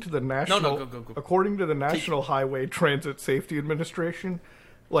 According to the national, go. According to the National Highway Transit Safety Administration,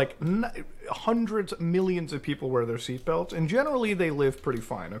 like hundreds, millions of people wear their seatbelts, and generally they live pretty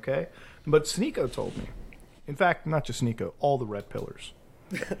fine. Okay, but Sneeko told me. In fact, not just Sneeko, all the red pillars.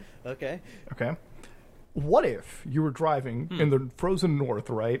 Okay. What if you were driving in the frozen north,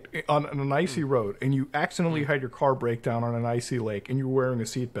 right, on an icy road, and you accidentally had your car break down on an icy lake, and you were wearing a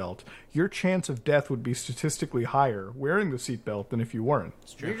seatbelt? Your chance of death would be statistically higher wearing the seatbelt than if you weren't.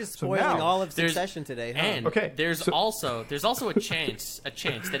 You're just spoiling all of Succession today, huh? And there's also a chance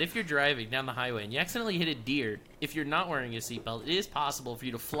that if you're driving down the highway and you accidentally hit a deer, if you're not wearing a seatbelt, it is possible for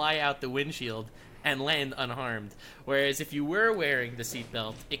you to fly out the windshield and land unharmed. Whereas if you were wearing the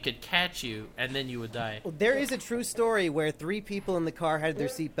seatbelt, it could catch you and then you would die. Well, there is a true story where 3 people in the car had their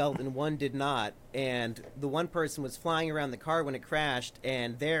seatbelt and 1 did not. And the one person was flying around the car when it crashed,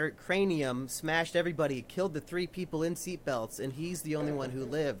 and their cranium smashed everybody, killed the 3 people in seatbelts, and he's the only one who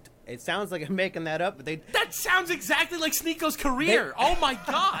lived. It sounds like I'm making that up, but That sounds exactly like Sneeko's career. Oh my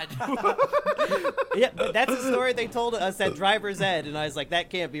god. yeah, but that's a story they told us at Driver's Ed, and I was like, that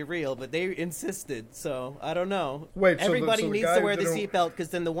can't be real, but they insisted, so I don't know. Wait, so everybody the needs guy to wear the didn't- seatbelt, because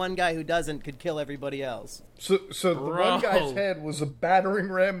then the one guy who doesn't could kill everybody else. So the one guy's head was a battering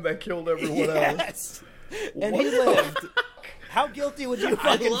ram that killed everyone else. Yes, and he lived. How guilty would you I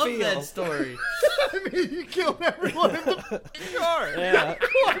fucking love feel? that story. I mean, you killed everyone in the car. Yeah.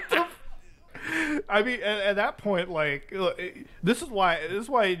 I mean, at that point, like, this is why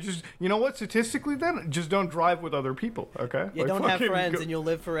you just, you know what, statistically then, just don't drive with other people, okay? You Like, don't have fucking friends go- and you'll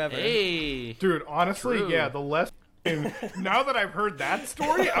live forever. Hey. Dude, honestly, True. yeah, the less, now that I've heard that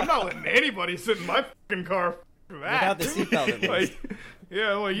story, I'm not letting anybody sit in my fucking car for that. Without the seatbelt, at least. Like,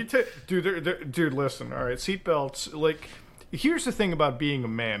 yeah, well, you take, dude, listen, all right, seatbelts, like, here's the thing about being a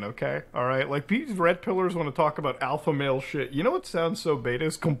man, okay? All right? Like, these red pillars want to talk about alpha male shit. You know what sounds so beta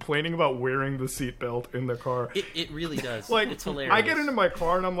is complaining about wearing the seatbelt in the car. It really does. Like, it's hilarious. I get into my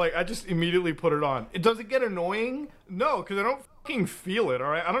car and I'm like, I just immediately put it on. Does it get annoying? No, because I don't fucking feel it, all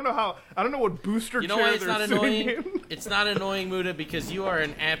right? I don't know what booster You know chair why it's they're not sitting annoying? in. It's not annoying, Muda, because you are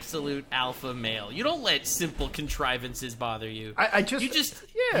an absolute alpha male. You don't let simple contrivances bother you. I just... You just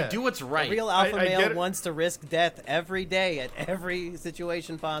yeah. you do what's right. Real alpha I get male it. wants to risk death every day at every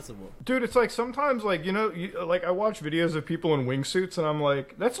situation possible. Dude, it's like sometimes, like, you know, like I watch videos of people in wingsuits and I'm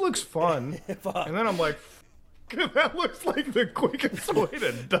like, that looks fun. And then I'm like, that looks like the quickest way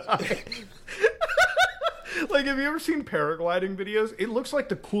to die. Like, have you ever seen paragliding videos? It looks like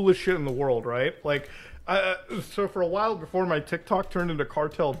the coolest shit in the world, right? Like, so for a while before my TikTok turned into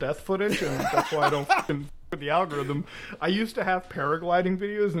cartel death footage, and that's why I don't fucking with the algorithm, I used to have paragliding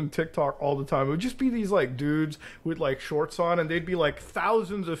videos in TikTok all the time. It would just be these, like, dudes with, like, shorts on, and they'd be, like,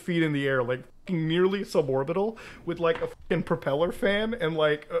 thousands of feet in the air, like, nearly suborbital, with, like, a fucking propeller fan and,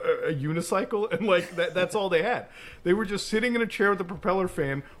 like, a unicycle, and, like, that's all they had. They were just sitting in a chair with a propeller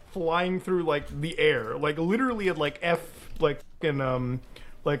fan, flying through, like, the air, like, literally at, like,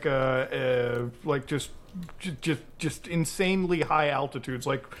 just insanely high altitudes,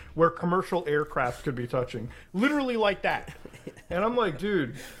 like where commercial aircraft could be touching, literally like that. And I'm like,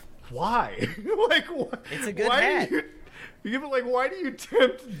 dude, why? Like, It's a good why hat. do why do you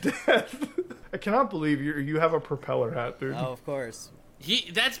tempt death? I cannot believe you have a propeller hat, dude. Oh, of course.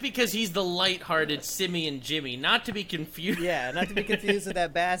 That's because he's the lighthearted SimianJimmy, not to be confused. Yeah, not to be confused with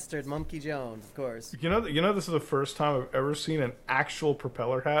that bastard, Monkey Jones, of course. You know, this is the first time I've ever seen an actual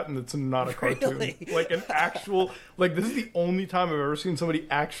propeller hat, and it's not a cartoon. Really? Like an actual, like this is the only time I've ever seen somebody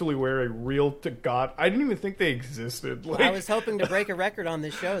actually wear a real to God. I didn't even think they existed. Like, I was hoping to break a record on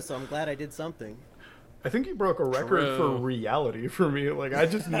this show, so I'm glad I did something. I think you broke a record for reality for me. Like, I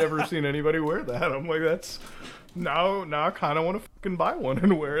just never seen anybody wear that. I'm like, that's now I kind of want to fucking buy one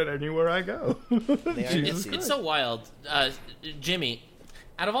and wear it anywhere I go. Jesus It's so wild. Jimmy,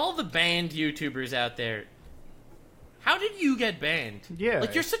 out of all the banned YouTubers out there, how did you get banned? Yeah.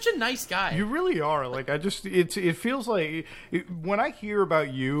 Like, you're such a nice guy. You really are. Like, it feels like when I hear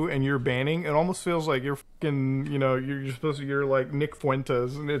about you and your banning, it almost feels like you're fucking, you know, you're like Nick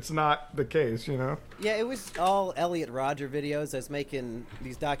Fuentes, and it's not the case, you know? Yeah, it was all Elliot Rodger videos. I was making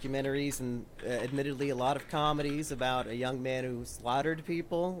these documentaries and admittedly a lot of comedies about a young man who slaughtered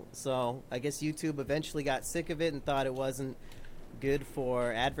people. So I guess YouTube eventually got sick of it and thought it wasn't good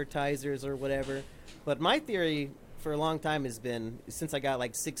for advertisers or whatever. But my theory for a long time has been, since I got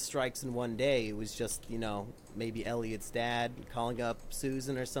like 6 strikes in one day, it was just, you know, maybe Elliot's dad calling up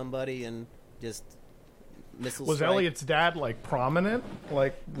Susan or somebody and just missile Was strike. Elliot's dad, like, prominent?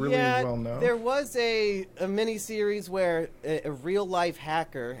 Like, really well known? There was a mini series where a real life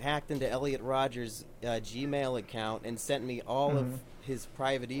hacker hacked into Elliot Rodger's Gmail account and sent me all of his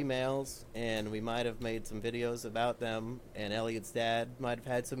private emails, and we might have made some videos about them, and Elliot's dad might have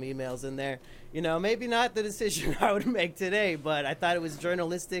had some emails in there. You know, maybe not the decision I would make today, but I thought it was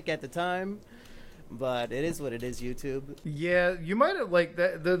journalistic at the time. But it is what it is, YouTube. Yeah, you might have, like,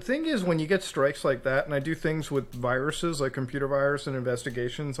 that. The thing is, when you get strikes like that, and I do things with viruses, like computer virus and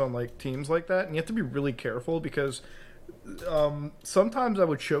investigations on, like, teams like that, and you have to be really careful because sometimes I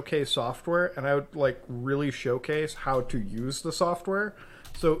would showcase software, and I would, like, really showcase how to use the software.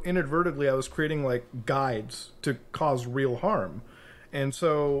 So inadvertently, I was creating, like, guides to cause real harm. And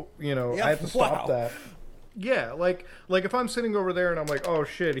so, you know, I had to stop that. Yeah, like if I'm sitting over there and I'm like, oh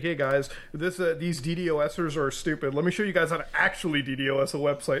shit, hey guys, these DDoSers are stupid. Let me show you guys how to actually DDoS a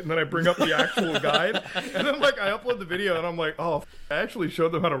website, and then I bring up the actual guide, and then like I upload the video, and I'm like, oh, I actually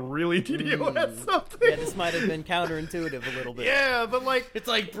showed them how to really DDoS something. Yeah, this might have been counterintuitive a little bit. Yeah, but like It's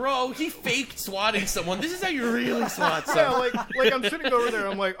like, bro, he faked swatting someone. This is how you really swat someone. yeah, like I'm sitting over there,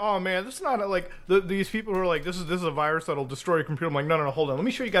 I'm like, oh man, this is not like these people who are like, this is a virus that'll destroy a computer. I'm like, no, hold on, let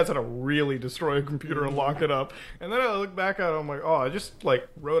me show you guys how to really destroy a computer and lock it up. And then I look back at it, I'm like, oh, I just like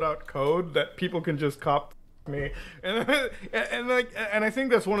wrote out code that people can just copy me. And I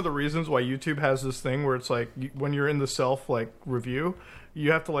think that's one of the reasons why YouTube has this thing where it's like when you're in the self like review,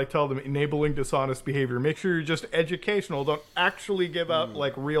 you have to like tell them enabling dishonest behavior. Make sure you're just educational. Don't actually give out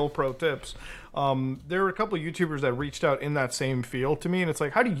like real pro tips. There were a couple of YouTubers that reached out in that same field to me, and it's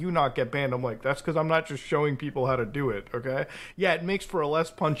like, how do you not get banned? I'm like, that's because I'm not just showing people how to do it, okay? Yeah, it makes for a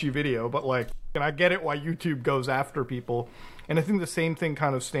less punchy video, but like, and I get it why YouTube goes after people. And I think the same thing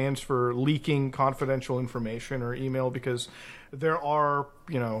kind of stands for leaking confidential information or email, because there are,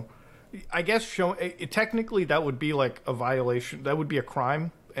 you know, I guess technically that would be like a violation. That would be a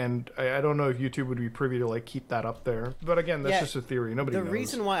crime. And I don't know if YouTube would be privy to like keep that up there. But again, that's just a theory. Nobody knows. The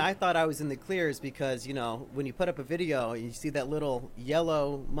reason why I thought I was in the clear is because, you know, when you put up a video, you see that little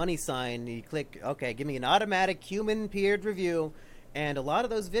yellow money sign, you click, okay, give me an automatic human peered review. And a lot of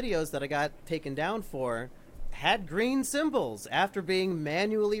those videos that I got taken down for had green symbols after being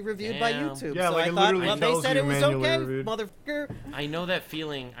manually reviewed by YouTube. Yeah, so like I it thought, literally well, they tells said you it was manually okay, reviewed. motherfucker. I know that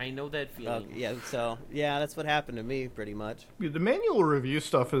feeling. Yeah, so, yeah, that's what happened to me, pretty much. The manual review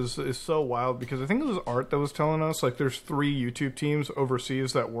stuff is so wild, because I think it was Art that was telling us, like, there's 3 YouTube teams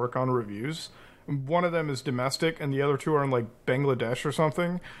overseas that work on reviews. One of them is domestic, and the other 2 are in, like, Bangladesh or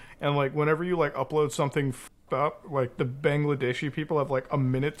something. And, like, whenever you, like, upload something up, like, the Bangladeshi people have, like, a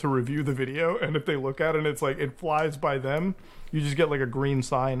minute to review the video, and if they look at it and it's, like, it flies by them, you just get, like, a green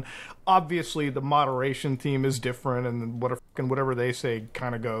sign. Obviously, the moderation team is different, and whatever they say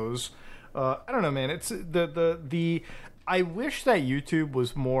kind of goes. I don't know, man. It's the I wish that YouTube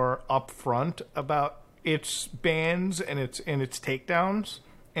was more upfront about its bans and its takedowns,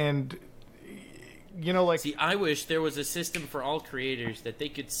 and you know, like, see, I wish there was a system for all creators that they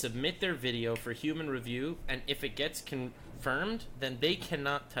could submit their video for human review, and if it gets confirmed, then they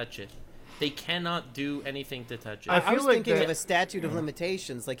cannot touch it. They cannot do anything to touch it. I was thinking of a statute of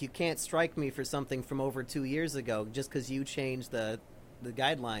limitations, like you can't strike me for something from over 2 years ago just because you changed the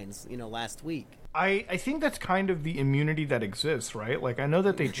guidelines, you know, last week. I think that's kind of the immunity that exists, right? Like, I know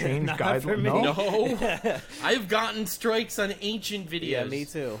that they changed guidelines. No, I've gotten strikes on ancient videos. Yeah, me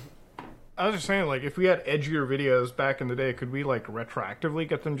too. I was just saying, like, if we had edgier videos back in the day, could we, like, retroactively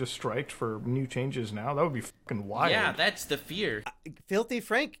get them just striked for new changes now? That would be fucking wild. Yeah, that's the fear. Filthy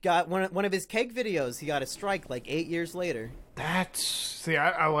Frank got one of his cake videos. He got a strike like 8 years later. That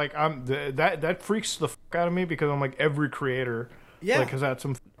freaks the fuck out of me, because I'm like, every creator like has had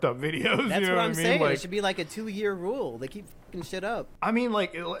some fucked up videos. That's you know what I'm I mean? saying. Like, It should be like a 2-year rule. They keep fucking shit up. I mean,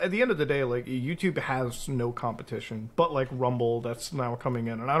 like, at the end of the day, like, YouTube has no competition, but like Rumble, that's now coming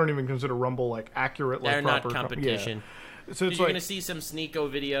in, and I don't even consider Rumble like accurate. Like, They're not proper competition. Yeah. So it's you're like, gonna see some Sneeko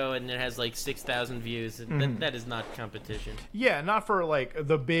video and it has like 6,000 views. And that is not competition. yeah, not for like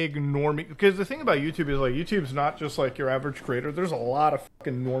the big normie. Because the thing about YouTube is, like, YouTube's not just like your average creator. There's a lot of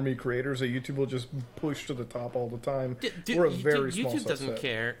fucking normie creators that YouTube will just push to the top all the time. We're a very small YouTube doesn't subset.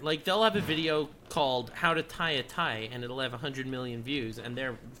 care. Like, they'll have a video called "How to Tie a Tie" and it'll have 100 million views, and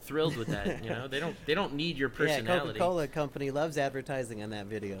they're thrilled with that. You know, they don't need your personality. Yeah, Coca-Cola company loves advertising on that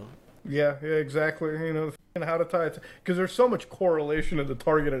video. Yeah, exactly. You know, how to tie it, because there's so much correlation in the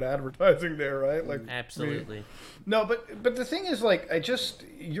targeted advertising there, right? Like, Absolutely. no, but the thing is, like,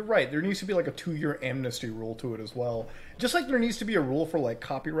 you're right. There needs to be like a 2-year amnesty rule to it as well. Just like there needs to be a rule for like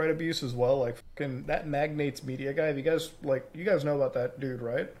copyright abuse as well. Like, fucking that Magnates Media guy. You guys know about that dude,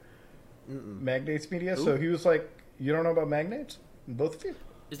 right? Magnates Media. Ooh. So he was like, you don't know about Magnates? Both of you.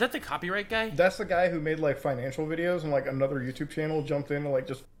 Is that the copyright guy? That's the guy who made like financial videos, and like another YouTube channel jumped in and like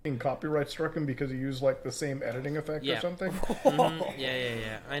just fucking copyright struck him because he used like the same editing effect or something.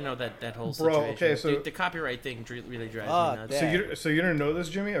 Yeah. I know that whole Bro, situation. okay, so dude, the copyright thing really drives me nuts. So you didn't know this,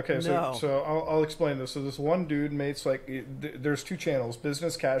 Jimmy? Okay, No. so I'll explain this. So this one dude makes like there's 2 channels,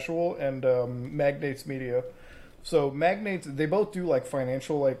 Business Casual and Magnates Media. So Magnates, they both do like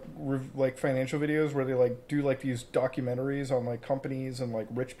financial financial videos where they like do like these documentaries on like companies and like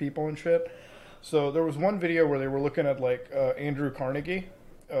rich people and shit. So there was one video where they were looking at like Andrew Carnegie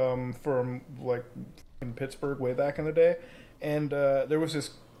from like in Pittsburgh way back in the day, and there was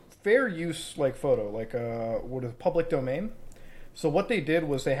this fair use like photo, like what is public domain. So what they did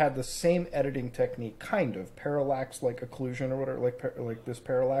was they had the same editing technique, kind of parallax, like occlusion or whatever, like this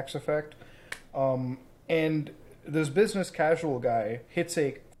parallax effect. And this business casual guy hits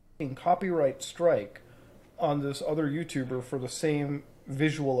a fucking copyright strike on this other YouTuber for the same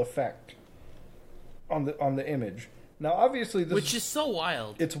visual effect on the image. Now, obviously, which is so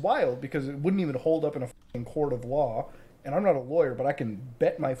wild. It's wild because it wouldn't even hold up in a fucking court of law. And I'm not a lawyer, but I can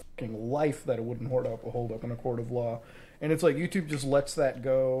bet my fucking life that it wouldn't hold up in a court of law. And it's like YouTube just lets that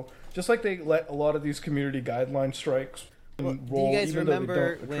go, just like they let a lot of these community guideline strikes Well, roll. do you guys even though they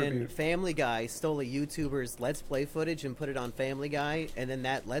remember don't when attribute- Family Guy stole a YouTuber's Let's Play footage and put it on Family Guy, and then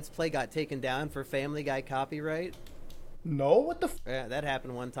that Let's Play got taken down for Family Guy copyright? No, what the? Yeah, that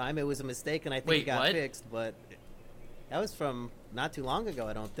happened one time. It was a mistake, and I think Wait, it got what? fixed, but that was from not too long ago,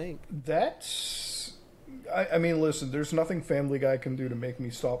 I don't think. That's. I mean, listen. There's nothing Family Guy can do to make me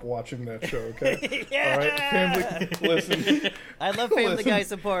stop watching that show. Okay. Yeah! All right, Family. Listen. I love Family Listen. Guy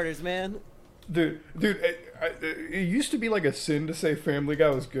supporters, man. Dude, it used to be like a sin to say Family Guy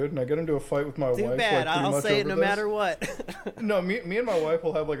was good, and I get into a fight with my Too wife. bad. Like, pretty I'll much say it over no this. matter what. No, me and my wife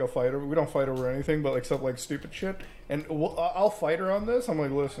will have like a fight over. We don't fight over anything, but like stuff like stupid shit. And I'll fight her on this. I'm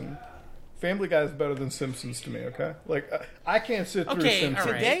like, listen, Family Guy is better than Simpsons to me. Okay, like I can't sit through Okay, Simpsons.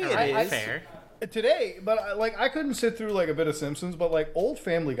 all right, Today all it right, is. fair. Today, but I couldn't sit through like a bit of Simpsons, but like old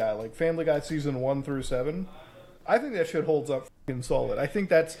Family Guy, like Family Guy season 1 through 7, I think that shit holds up fucking solid. I think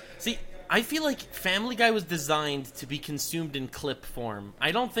that's. See, I feel like Family Guy was designed to be consumed in clip form.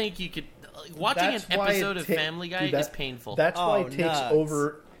 I don't think you could. Watching an That's why it episode of ta- Family Guy dude, that- is painful. That's why Oh, it takes nuts.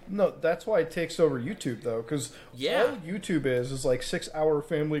 over. No, that's why it takes over YouTube though, because Yeah. all YouTube is like 6-hour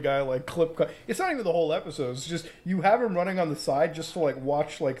Family Guy like clip cut. It's not even the whole episode. It's just you have them running on the side just to like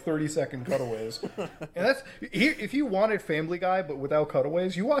watch like 30-second cutaways. And that's here. If you wanted Family Guy but without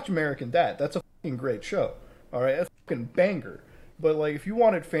cutaways, you watch American Dad. That's a fucking great show. All right, that's a fucking banger. But like, if you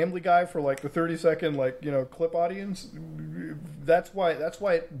wanted Family Guy for like the 30-second like clip audience, that's why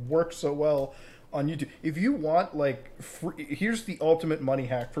it works so well on YouTube. If you want like here's the ultimate money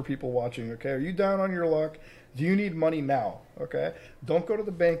hack for people watching. Okay, are you down on your luck? Do you need money now? Okay, don't go to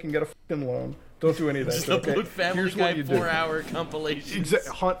the bank and get a fucking loan. Don't do any of that Just shit. Okay, upload Family here's Guy what you do. 4-hour compilations.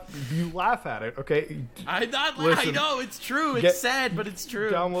 You laugh at it. Okay, I Listen, know it's true. It's get- sad, but it's true.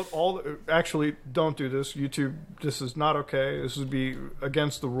 download all. Actually, don't do this. YouTube, this is not okay. This would be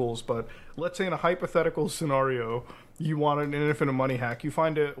against the rules. But let's say in a hypothetical scenario, you want an infinite money hack. You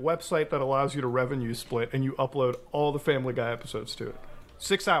find a website that allows you to revenue split, and you upload all the Family Guy episodes to it.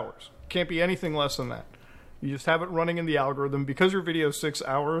 6 hours. Can't be anything less than that. You just have it running in the algorithm. Because your video is 6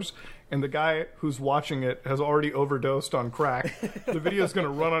 hours, and the guy who's watching it has already overdosed on crack, the video is going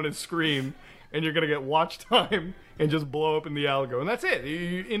to run on his screen, and you're going to get watch time and just blow up in the algo. And that's it.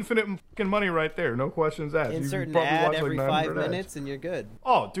 Infinite fucking money right there. No questions asked. Insert an probably ad watch, like, every 900 5 ads. minutes, and you're good.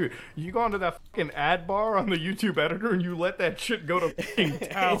 Oh, dude, you go onto that fucking ad bar on the YouTube editor and you let that shit go to fucking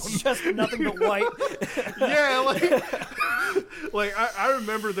town. It's just nothing but white. Yeah, like I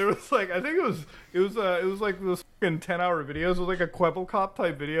remember there was like I think it was like those fucking 10-hour videos. It was like a Quebblecop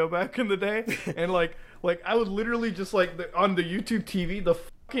type video back in the day, and like I would literally just like on the YouTube TV the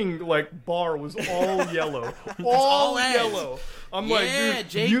fucking like bar was all yellow, all ads. yellow. I'm like, Yeah, dude,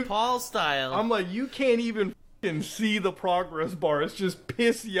 Jake Paul style. I'm like, you can't even fucking see the progress bar. It's just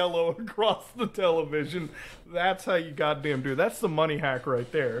piss yellow across the television. That's how you goddamn do it. That's the money hack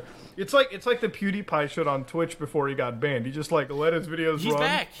right there. It's like the PewDiePie shit on Twitch before he got banned. He just like let his videos He's run.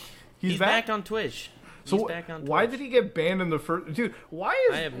 back. He's He's back? back on Twitch. So He's back on why Twitch. did he get banned in the first? Dude, why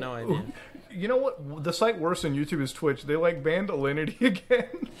is? I have no idea. You know what? The site worse than YouTube is Twitch. They like banned Alinity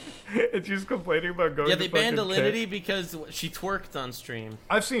again, and she's complaining about going. Yeah, to they banned fucking Alinity Kick. because she twerked on stream.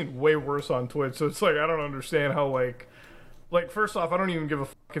 I've seen way worse on Twitch, so it's like I don't understand how like first off, I don't even give a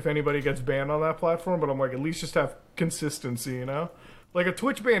fuck if anybody gets banned on that platform, but I'm like at least just have consistency, you know? Like a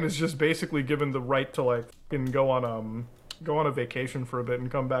Twitch ban is just basically given the right to like fucking go on a vacation for a bit and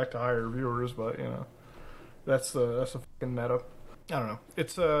come back to higher viewers, but you know, that's a fucking meta. I don't know.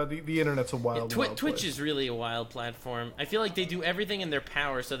 It's the internet's a wild. wild Twitch place. is really a wild platform. I feel like they do everything in their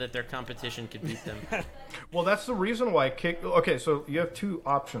power so that their competition could beat them. Well, that's the reason why Kick. Okay, so you have two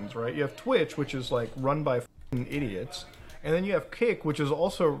options, right? You have Twitch, which is like run by fucking idiots, and then you have Kick, which is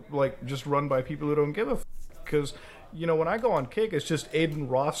also like just run by people who don't give a. Because you know, when I go on Kick, it's just Aiden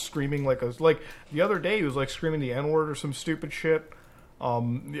Ross screaming like the other day he was like screaming the N-word or some stupid shit.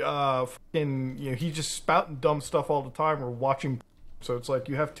 Fucking, you know, he's just spouting dumb stuff all the time or watching. So it's like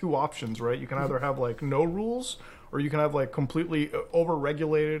you have two options, right? You can either have like no rules, or you can have like completely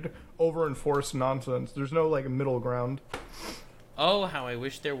over-regulated, over-enforced nonsense. There's no like middle ground. Oh, how I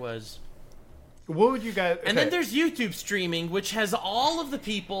wish there was. What would you guys? And then there's YouTube streaming, which has all of the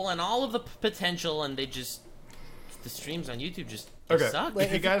people and all of the potential, and the streams on YouTube just suck.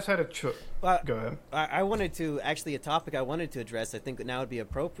 If you guys had a go ahead. I wanted to actually, a topic I wanted to address, I think that now would be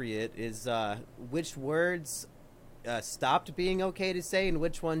appropriate, is which words stopped being okay to say and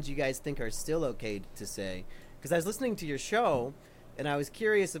which ones you guys think are still okay to say. Because I was listening to your show and I was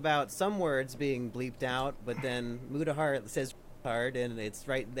curious about some words being bleeped out, but then Mudahar says hard and it's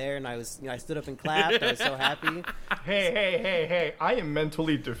right there, and I stood up and clapped. I was so happy. Hey! I am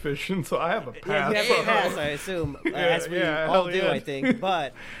mentally deficient, so I have a pass. Yeah, you have a pass, I assume, as we all do, I think.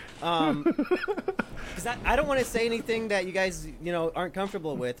 But because I don't want to say anything that you guys aren't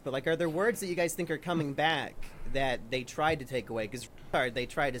comfortable with. But like, are there words that you guys think are coming back that they tried to take away? Because they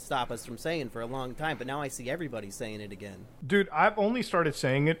tried to stop us from saying for a long time, but now I see everybody saying it again. Dude, I've only started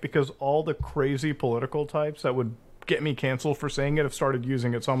saying it because all the crazy political types that would get me canceled for saying it have started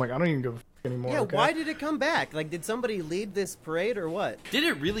using it, so I'm like, I don't even give a f anymore. Yeah, okay? Why did it come back? Like, did somebody lead this parade or what? Did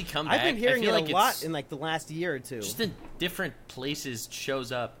it really come back? I've been hearing it like a lot in like the last year or two. Just in different places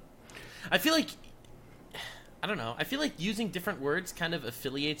shows up. I feel like, I don't know, I feel like using different words kind of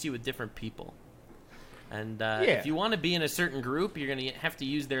affiliates you with different people. And if you want to be in a certain group, you're going to have to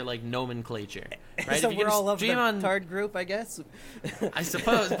use their, like, nomenclature. Right? So we're all of the tard group, I guess? I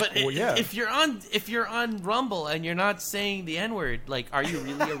suppose. But well, yeah. if you're on Rumble and you're not saying the N-word, like, are you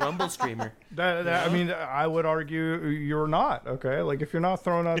really a Rumble streamer? I mean, I would argue you're not, okay? Like, if you're not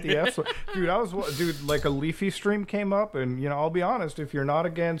throwing out the F, dude, like a Leafy stream came up, and, I'll be honest, if you're not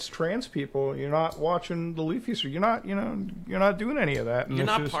against trans people, you're not watching the Leafy stream. You're not doing any of that. And you're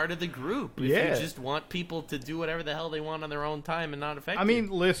not part of the group. If yeah. you just want people to do whatever the hell they want on their own time and not affect you. I mean,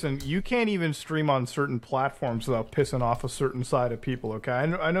 listen, you can't even stream on certain platforms without pissing off a certain side of people, okay?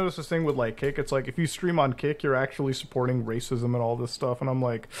 I noticed this thing with, like, Kick. It's like, if you stream on Kick, you're actually supporting racism and all this stuff, and I'm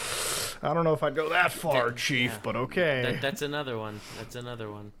like, I don't know if I'd go that far, Chief, but okay. That's another one.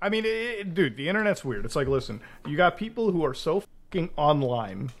 I mean, dude, the internet's weird. It's like, listen, you got people who are so fucking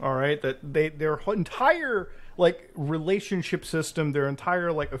online, all right, that their entire, like, relationship system, their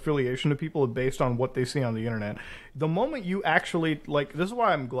entire, like, affiliation to people is based on what they see on the internet. The moment you actually, like, this is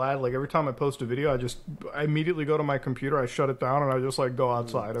why I'm glad, like, every time I post a video, I immediately go to my computer, I shut it down, and I just, like, go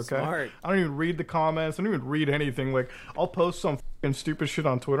outside, okay? Smart. I don't even read the comments, I don't even read anything. Like, I'll post some fucking stupid shit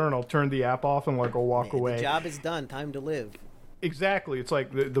on Twitter, and I'll turn the app off and, like, go walk away. The job is done. Time to live. Exactly. It's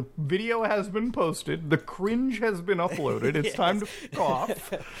like the video has been posted, the cringe has been uploaded, it's time to f***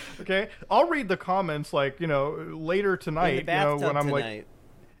 off. Okay? I'll read the comments, like, later tonight, when I'm tonight. like...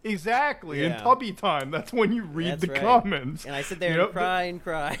 Exactly, Yeah. in puppy time. That's when you read the comments. And I sit there and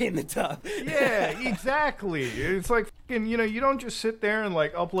cry in the tub. Yeah, exactly. It's like, fucking, you don't just sit there and,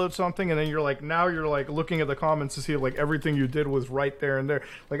 like, upload something and then you're like, now you're, like, looking at the comments to see if, like, everything you did was right there and there.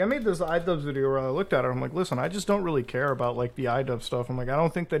 Like, I made this iDubbbz video where I looked at it, I'm like, listen, I just don't really care about, like, the iDubbbz stuff. I'm like, I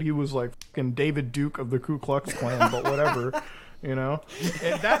don't think that he was, like, fucking David Duke of the Ku Klux Klan, but whatever. And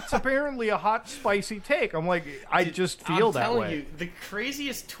that's apparently a hot, spicy take. I'm like, I just feel that way. I'm telling you, the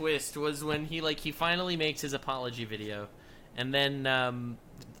craziest twist was when he finally makes his apology video, and then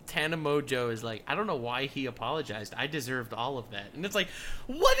Tana Mojo is like, I don't know why he apologized. I deserved all of that. And it's like,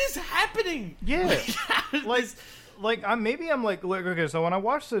 what is happening? Yeah. Maybe I'm like, okay, so when I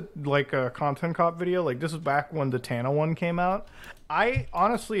watched the, like, Content Cop video, like, this is back when the Tana one came out, I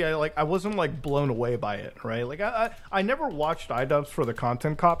honestly, I wasn't, like, blown away by it, right? Like, I never watched iDubbbz for the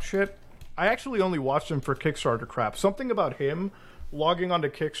Content Cop shit. I actually only watched him for Kickstarter crap. Something about him logging onto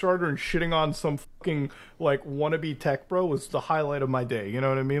Kickstarter and shitting on some fucking, like, wannabe tech bro was the highlight of my day. You know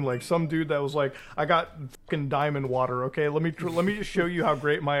what I mean? Like, some dude that was like, I got fucking diamond water, okay? Let me just show you how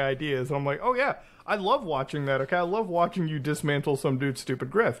great my idea is. And I'm like, oh yeah, I love watching that, okay? I love watching you dismantle some dude's stupid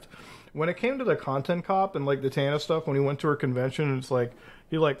grift. When it came to the Content Cop and, like, the Tana stuff, when he went to her convention and it's like,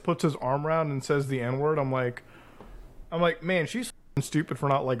 he, like, puts his arm around and says the N-word, I'm like, man, she's f***ing stupid for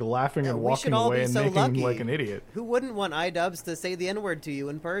not, like, laughing and walking away and making him like an idiot. Who wouldn't want iDubbbz to say the N-word to you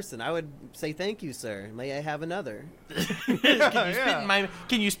in person? I would say thank you, sir. May I have another?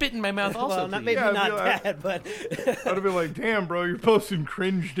 Can you spit in my mouth also? Well, maybe not that, but I'd have been like, damn, bro, you're posting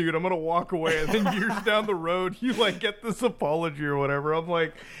cringe, dude. I'm gonna walk away. And then years down the road, you, like, get this apology or whatever. I'm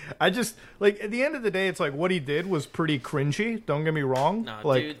like, I just, like, at the end of the day, it's like what he did was pretty cringy. Don't get me wrong. No,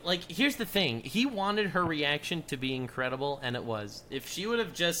 like, dude. Like, here's the thing. He wanted her reaction to be incredible, and it was. If he would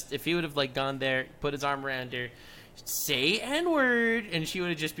have, like, gone there, put his arm around her, say N-word, and she would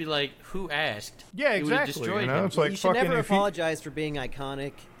have just be like, who asked? yeah, exactly. Destroyed him. It's like, you should never fucking, apologize for being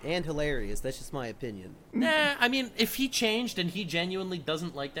iconic. and hilarious. That's just my opinion. Nah, I mean, if he changed and he genuinely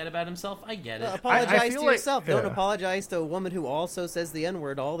doesn't like that about himself, I get it. Well, apologize feel to like- yourself. yeah. Don't apologize to a woman who also says the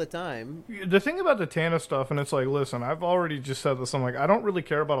N-word all the time. The thing about the Tana stuff, and it's like, listen, I've already just said this. I'm like, I don't really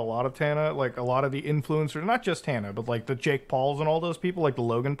care about a lot of Tana, like a lot of the influencers, not just Tana, but like the Jake Pauls and all those people, like the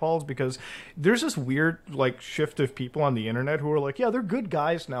Logan Pauls, because there's this weird like shift of people on the internet who are like, yeah, they're good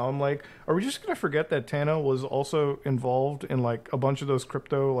guys now. I'm like, are we just gonna forget that Tana was also involved in like a bunch of those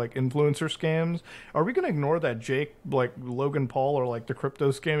crypto like influencer scams? Are we gonna ignore that Jake, like Logan Paul, or like the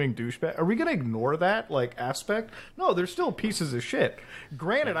crypto scamming douchebag? Are we gonna ignore that like aspect? No, they're still pieces of shit.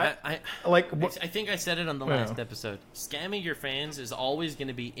 Granted, I think I said it on the last episode. Scamming your fans is always going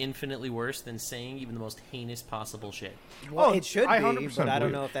to be infinitely worse than saying even the most heinous possible shit. Well, it should I be, 100% but I don't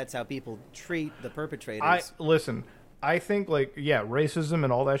believe. know if that's how people treat the perpetrators. Listen. I think, like, yeah, racism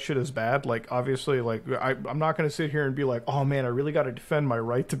and all that shit is bad. Like, obviously, like, I'm not going to sit here and be like, oh, man, I really got to defend my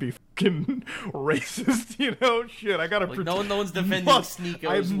right to be fucking racist, you know? Shit, I got to Like, no one's defending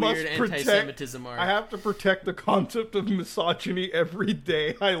Sneeko's weird anti-Semitism art. I have to protect the concept of misogyny every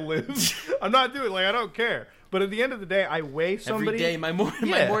day I live. I'm not doing, like, I don't care. But at the end of the day, I weigh somebody. Every day, my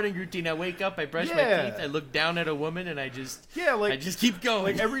morning routine, I wake up, I brush my teeth, I look down at a woman, and I just keep going.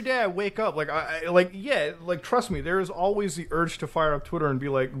 Like every day I wake up, like trust me, there is always the urge to fire up Twitter and be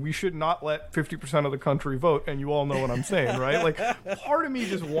like, we should not let 50% of the country vote, and you all know what I'm saying, right? Like, part of me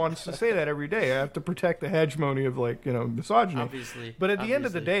just wants to say that every day. I have to protect the hegemony of, like, you know, misogyny. Obviously. But at the end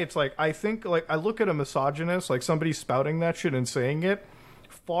of the day, it's like, I think, like, I look at a misogynist, like somebody spouting that shit and saying it,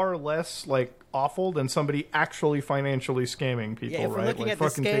 far less like awful than somebody actually financially scamming people. Yeah, if we're right? looking like at the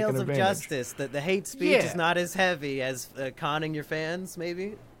fucking taking scales of advantage. justice, the hate speech is not as heavy as conning your fans,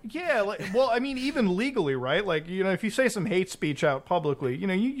 maybe. Yeah, like, well, I mean, even legally, right? Like, you know, if you say some hate speech out publicly, you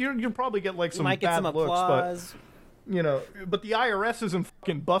know, you'll probably get like some might get bad some looks, applause. but you know, but the IRS isn't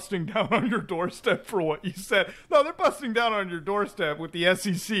fucking busting down on your doorstep for what you said. No, they're busting down on your doorstep with the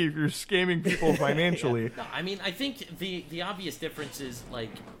SEC if you're scamming people financially. No, I mean, I think the obvious difference is,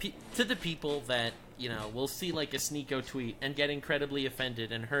 like, to the people that, you know, will see, like, a Sneeko tweet and get incredibly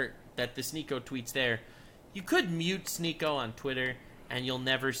offended and hurt that the Sneeko tweet's there, you could mute Sneeko on Twitter and you'll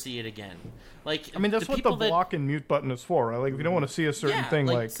never see it again. Like, I mean, that's what the block and mute button is for, right? Like, if you don't want to see a certain thing,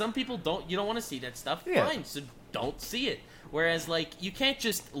 like some people you don't want to see that stuff, Yeah. fine, so don't see it. Whereas, like, you can't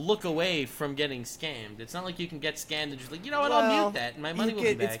just look away from getting scammed. It's not like you can get scammed and just like, you know what, I'll mute that and my money will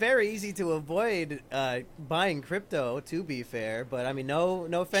be back. It's very easy to avoid buying crypto, to be fair, but I mean, no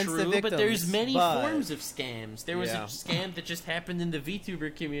offense to victims. But there's many forms of scams. There was Yeah. a scam that just happened in the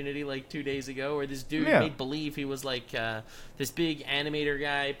VTuber community like 2 days ago, where this dude Yeah. made believe he was like this big animator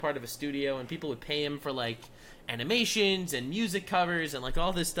guy, part of a studio, and people would pay him for like animations and music covers and like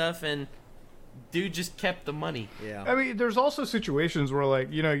all this stuff, and dude just kept the money. Yeah. I mean, there's also situations where,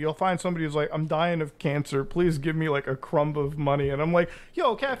 like, you know, you'll find somebody who's like, I'm dying of cancer. Please give me, like, a crumb of money. And I'm like,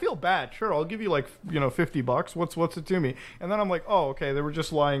 yo, okay, I feel bad. Sure, I'll give you, like, you know, $50. What's it to me? And then I'm like, oh, okay, they were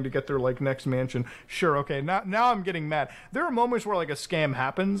just lying to get their, like, next mansion. Sure, okay, now I'm getting mad. There are moments where, like, a scam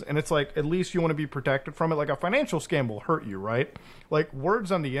happens, and it's like, at least you want to be protected from it. Like, a financial scam will hurt you, right? Like,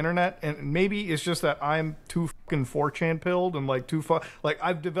 words on the internet, and maybe it's just that I'm too fucking 4chan pilled and, like, like,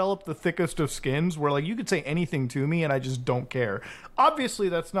 I've developed the thickest of skins where, like, you could say anything to me and I just don't care. Obviously,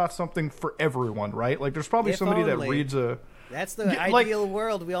 that's not something for everyone, right? Like, there's probably somebody that reads a... That's the ideal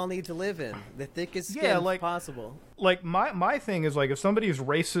world we all need to live in. The thickest skin possible. Like, my thing is, like, if somebody's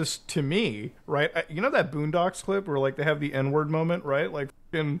racist to me, right? You know that Boondocks clip where, like, they have the N-word moment, right? Like,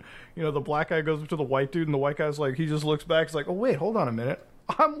 and you know, the black guy goes up to the white dude and the white guy's like, he just looks back, he's like, oh, wait, hold on a minute.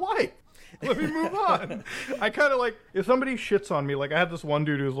 I'm white. Let me move on. I kind of like, if somebody shits on me, like I had this one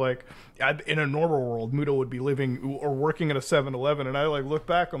dude who's like, in a normal world, Muto would be living or working at a 7-Eleven, and I like look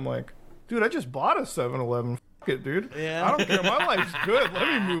back, I'm like, dude, I just bought a 7-Eleven. Fuck it, dude. Yeah. I don't care. My life's good. Let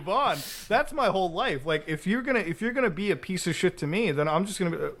me move on. That's my whole life. Like, if you're gonna be a piece of shit to me, then I'm just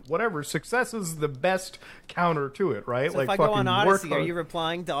gonna be whatever. Success is the best counter to it, right? So like, if I go on Odyssey, hard. are you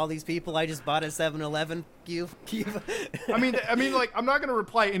replying to all these people? I just bought a 7-Eleven. I mean, like, I'm not gonna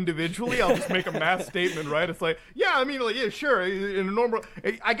reply individually. I'll just make a mass statement, right? It's like, yeah, I mean, like, yeah, sure. In a normal,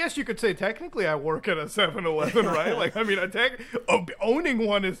 I guess you could say technically I work at a 7-Eleven, right? Like, I mean, owning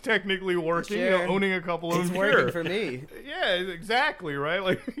one is technically working. Sure. You know, owning a couple of them, it's working for me. Yeah, exactly, right?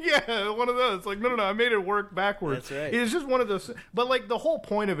 Like, yeah, one of those. Like, no, I made it work backwards. That's right. It's just one of those. But like, the whole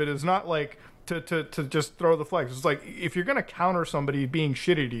point of it is not like to just throw the flags. It's like, if you're gonna counter somebody being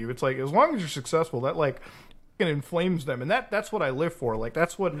shitty to you, it's like, as long as you're successful, that like inflames them, and that's what I live for. Like,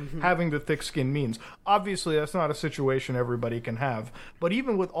 that's what having the thick skin means. Obviously, that's not a situation everybody can have, but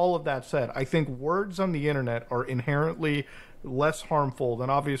even with all of that said, I think words on the internet are inherently less harmful than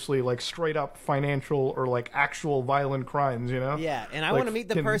obviously like straight up financial or like actual violent crimes, you know? Yeah, and I Like, want to meet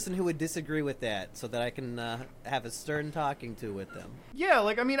the person who would disagree with that so that I can have a stern talking to with them. Yeah,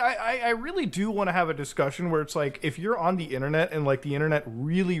 like, I mean, I really do want to have a discussion where it's like, if you're on the internet and like the internet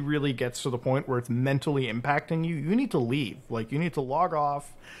really, really gets to the point where it's mentally impacting you, you need to leave. Like, you need to log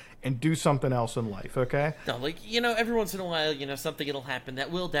off and do something else in life, okay? No, like, you know, every once in a while, you know, something will happen that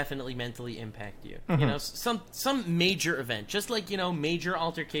will definitely mentally impact you. You know, some major event, just like, you know, major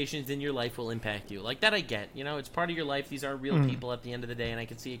altercations in your life will impact you. Like, that I get. You know, it's part of your life. These are real people at the end of the day, and I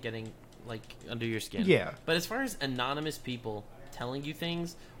can see it getting, like, under your skin. Yeah. But as far as anonymous people telling you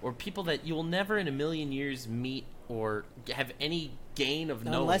things, or people that you will never in a million years meet or have any gain of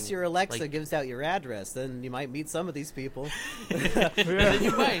knowing. Unless your Alexa like, gives out your address, then you might meet some of these people. then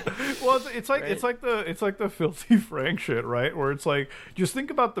you might. Well, it's like Right. it's like the filthy Frank shit, right? Where it's like, just think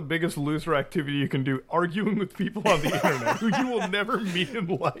about the biggest loser activity you can do: arguing with people on the internet who you will never meet in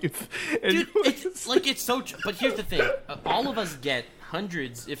life. And Dude, you- it's like, it's so but here's the thing, all of us get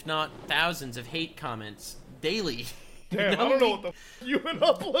hundreds if not thousands of hate comments daily. damn, I don't know what the you've been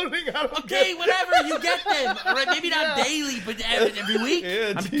uploading. I don't Okay, get whatever, you get them. All right, maybe not daily, but every week.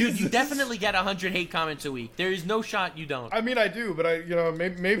 Yeah, I mean, dude, you Jesus. definitely get 100 hate comments a week. There is no shot you don't. I mean, I do, but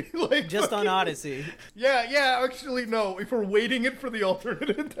maybe like Just on fucking- Odyssey. Yeah, actually, no. If we're waiting it for the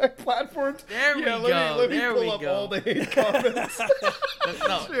alternate tech platforms, There we yeah, go, let me there pull we up go. all the hate comments.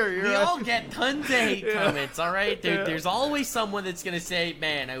 No, Sure, you're we right. all get tons of hate comments, all right? There's always someone that's going to say,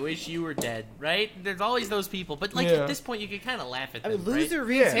 man, I wish you were dead, right? There's always those people. But, like, Yeah. at this point, you can kind of laugh at I them, mean, Loser right?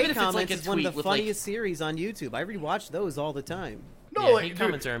 Reads Yeah. Hate Even if it's like Comments a is one of tweet the with, like- funniest series on YouTube. I rewatch those all the time. No, Yeah, like, hate dude,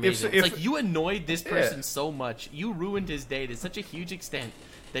 comments are if- amazing. if- It's like, you annoyed this person Yeah. so much, you ruined his day to such a huge extent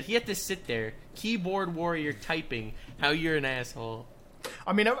that he had to sit there, keyboard warrior typing, how you're an asshole.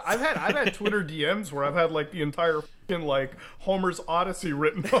 I mean, I've had Twitter DMs where I've had like the entire fucking like Homer's Odyssey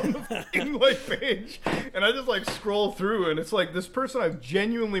written on the fucking like page, and I just like scroll through, and it's like this person, I've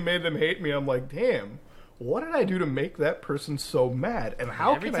genuinely made them hate me. I'm like, damn, what did I do to make that person so mad? And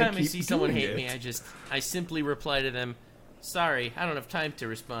how Every can time I I keep see someone doing hate it? me, I simply reply to them, sorry, I don't have time to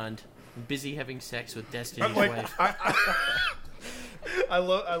respond. I'm busy having sex with Destiny's I'm like, wife. I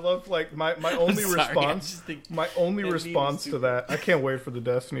love like my only sorry, I response. just think My only that meme is response to super- that. I can't wait for the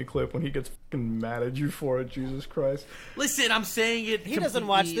Destiny clip when he gets fucking mad at you for it. Jesus Christ. Listen, I'm saying it. He doesn't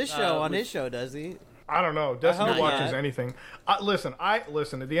watch completely, this show on with- his show, does he? I don't know. Destiny hope watches not. anything. Listen.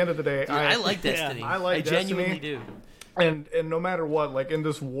 At the end of the day, I like Destiny. I like I genuinely Destiny. do. And no matter what, like in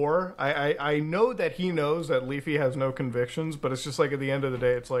this war, I know that he knows that Leafy has no convictions, but it's just like at the end of the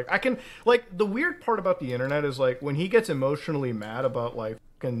day, it's like I can like the weird part about the internet is like when he gets emotionally mad about like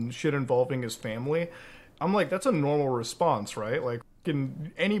fucking shit involving his family, I'm like that's a normal response, right? Like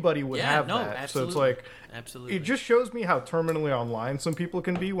anybody would Yeah, have no, that. absolutely. So it's like Absolutely. it just shows me how terminally online some people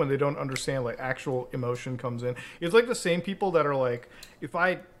can be when they don't understand like actual emotion comes in. It's like the same people that are like, if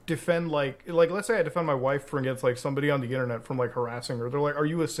I defend like let's say I defend my wife for against like somebody on the internet from like harassing her, they're like, are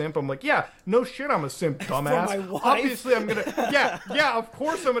you a simp? I'm like, yeah, no shit, I'm a simp, dumbass. my wife? Obviously I'm gonna yeah, of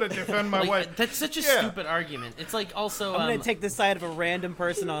course I'm gonna defend my Like, wife. that's such a Yeah. stupid argument. It's like also I'm gonna take the side of a random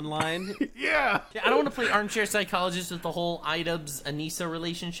person online. Yeah. I don't want to play armchair psychologist with the whole Idubbbz Anissa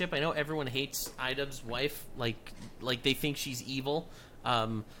relationship. I know everyone hates Idubbbz wife, like they think she's evil.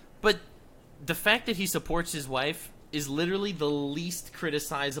 But the fact that he supports his wife is literally the least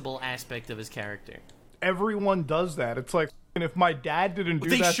criticizable aspect of his character. Everyone does that. It's like, and if my dad didn't do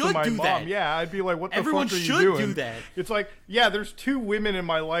They that to should my do mom, that. yeah, I'd be like, what the Everyone fuck are you should doing? do that. It's like, yeah, there's two women in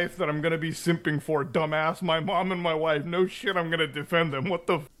my life that I'm gonna be simping for, dumbass, my mom and my wife. No shit, I'm gonna defend them. What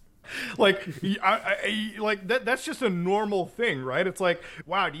the like, like that's just a normal thing, right? It's like,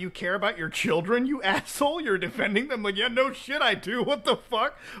 wow, do you care about your children, you asshole? You're defending them? Like, yeah, no shit, I do. What the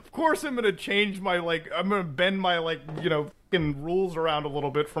fuck? Of course I'm gonna change my, like, I'm gonna bend my, like, you know, fucking rules around a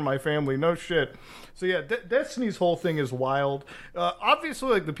little bit for my family. No shit. So yeah, Destiny's whole thing is wild.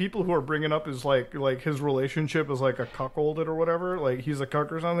 Obviously, like, the people who are bringing up is like his relationship is like a cuckolded or whatever, like he's a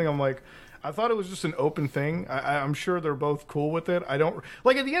cuck or something. I'm like, I thought it was just an open thing. I'm sure they're both cool with it. I don't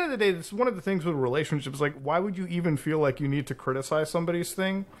like, at the end of the day, this is one of the things with relationships. Like, why would you even feel like you need to criticize somebody's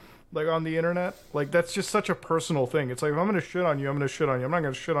thing, like on the internet? Like, that's just such a personal thing. It's like, if I'm gonna shit on you, I'm gonna shit on you. I'm not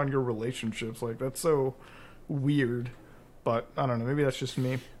gonna shit on your relationships. Like, that's so weird. But I don't know. Maybe that's just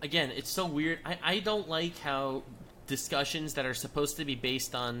me. Again, it's so weird. I don't like how discussions that are supposed to be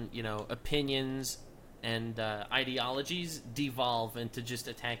based on, you know, opinions and ideologies devolve into just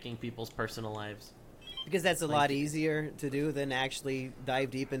attacking people's personal lives. Because that's a lot easier to do than actually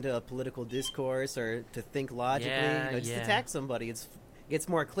dive deep into a political discourse or to think logically. Yeah, You know, just yeah. attack somebody. It gets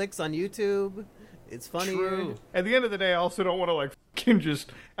more clicks on YouTube. It's funnier. True. At the end of the day, I also don't want to like fucking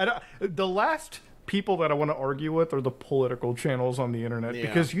just. The last people that I want to argue with are the political channels on the internet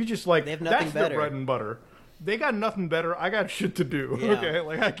because you just like They have nothing that's better. their bread and butter. They got nothing better. I got shit to do. Yeah. Okay,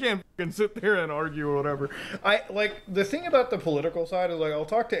 like I can't fucking sit there and argue or whatever. I like the thing about the political side is like I'll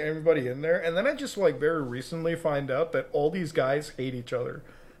talk to everybody in there, and then I just like very recently find out that all these guys hate each other.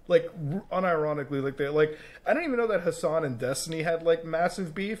 Like unironically, like they like I don't even know that Hassan and Destiny had like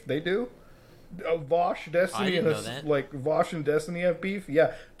massive beef. They do. Vosh, Destiny, didn't and know that. like Vosh and Destiny have beef.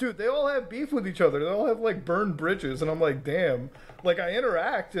 Yeah, dude, they all have beef with each other. They all have like burned bridges, and I'm like, damn. Like I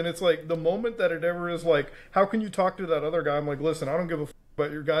interact, and it's like the moment that it ever is like, how can you talk to that other guy? I'm like, listen, I don't give a f-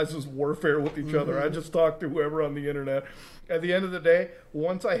 about your guys' warfare with each other. I just talk to whoever on the internet. At the end of the day,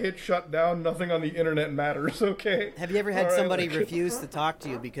 once I hit shut down, nothing on the internet matters. Okay. Have you ever had All right, somebody like- refuse to talk to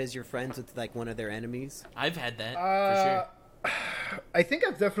you because you're friends with like one of their enemies? I've had that for sure. I think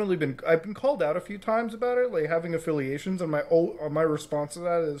I've been called out a few times about it, like having affiliations, and my response to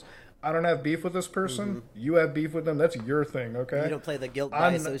that is, I don't have beef with this person. You have beef with them. That's your thing, okay? You don't play the guilt by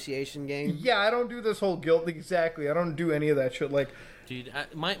I'm- association game. Yeah, I don't do this whole guilt exactly. I don't do any of that shit. Like, Dude,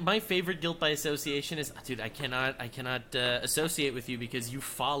 my favorite guilt by association is, dude, I cannot associate with you because you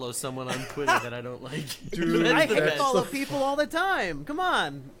follow someone on Twitter that I don't like. Dude, That's I the hate best. follow people all the time. Come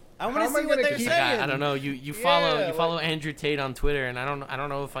on, I want How to am I see what gonna they're keep- saying. I don't know. You follow Andrew Tate on Twitter, and I don't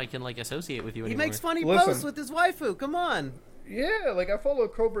know if I can like associate with you He anymore. makes funny Listen. posts with his waifu. Come on. yeah, like I follow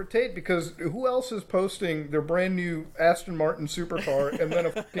Cobra Tate because who else is posting their brand new Aston Martin supercar and then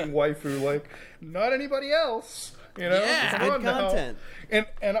a fucking waifu? Like, not anybody else. You know, Yeah. Come Good on now. content.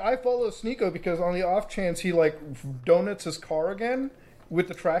 And I follow Sneeko because on the off chance he like donuts his car again with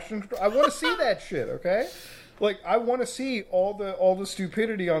the traction control, I want to see that shit. Okay. Like I want to see all the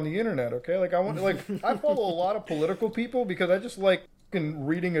stupidity on the internet. Okay. Like I follow a lot of political people because I just like fucking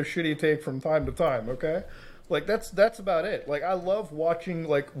reading a shitty take from time to time. Okay. Like that's about it. Like I love watching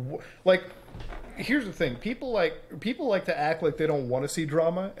like here's the thing. People like to act like they don't want to see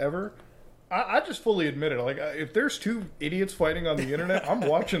drama ever. I just fully admit it. Like, if there's two idiots fighting on the internet, I'm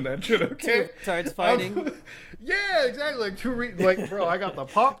watching that shit. Okay, Two tards fighting. yeah, exactly. Like bro, I got the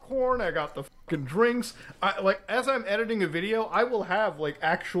popcorn, I got the fucking drinks. As I'm editing a video, I will have like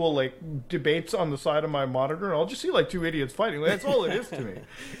actual like debates on the side of my monitor, and I'll just see like two idiots fighting. Like, that's all it is to me.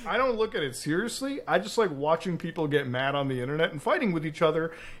 I don't look at it seriously. I just like watching people get mad on the internet and fighting with each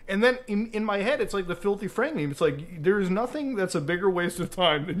other. And then in my head, it's like the filthy Frank meme. It's like there is nothing that's a bigger waste of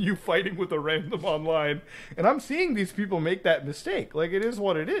time than you fighting with a random online. And I'm seeing these people make that mistake. Like it is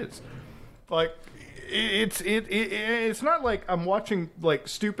what it is. Like it's not like I'm watching like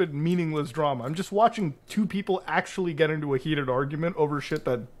stupid meaningless drama. I'm just watching two people actually get into a heated argument over shit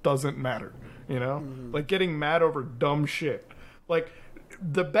that doesn't matter. You know, like getting mad over dumb shit. Like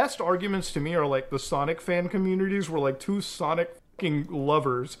the best arguments to me are like the Sonic fan communities where like two Sonic fucking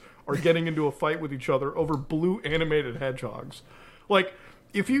lovers are getting into a fight with each other over blue animated hedgehogs. Like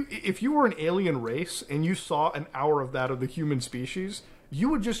if you were an alien race and you saw an hour of that of the human species, you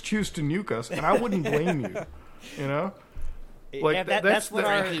would just choose to nuke us, and I wouldn't blame you. You know, like Yeah, that's what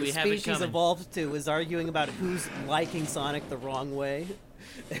our Frankly, we have it species coming. evolved to, is arguing about who's liking Sonic the wrong way.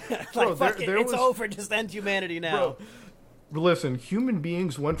 Bro, Fuck it, there it's was- over. Just end humanity now. Bro, listen, human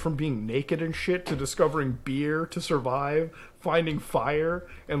beings went from being naked and shit to discovering beer to survive, finding fire,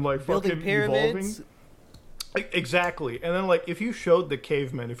 and like Building fucking pyramids. evolving. Exactly. And then like if you showed the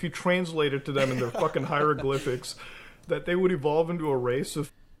cavemen, if you translated to them in their fucking hieroglyphics, that they would evolve into a race of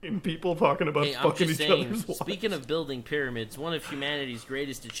fucking people talking about Hey, I'm fucking just each saying, other's wives. speaking of building pyramids, one of humanity's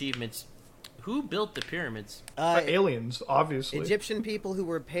greatest achievements, who built the pyramids? Aliens, obviously. Egyptian people who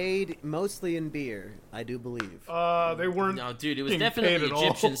were paid mostly in beer, I do believe. They weren't. No, dude, it was being definitely paid at all.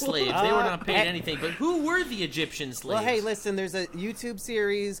 Egyptian slaves. They were not paid hey- anything. But who were the Egyptian slaves? Well, hey, listen, there's a YouTube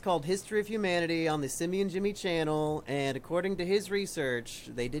series called History of Humanity on the SimianJimmy channel, and according to his research,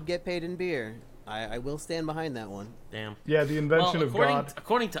 they did get paid in beer. I will stand behind that one. Damn. Yeah, the invention Well, of God.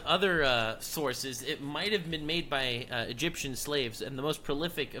 according to other sources, it might have been made by Egyptian slaves, and the most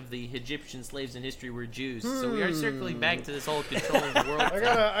prolific of the Egyptian slaves in history were Jews. So we are circling back to this whole controlling the world.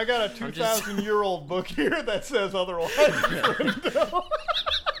 I got a I'm just- 2,000-year-old book here that says otherwise.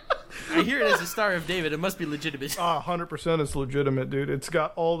 I hear it as a Star of David. It must be legitimate. 100% it's legitimate, dude. It's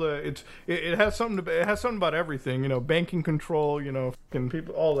got all the it has something about everything, you know, banking control, you know, fucking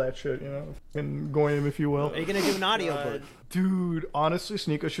people, all that shit, you know, fucking goyim, if you will. Are you gonna do an audiobook? Dude, honestly,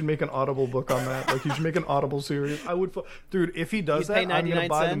 Sneeko should make an Audible book on that. Like, he should make an Audible series. I would, dude, if he does You'd pay that, I'm gonna 99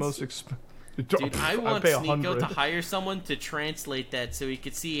 buy the cents? most expensive. Dude, I want pay Sneeko 100. to hire someone to translate that so he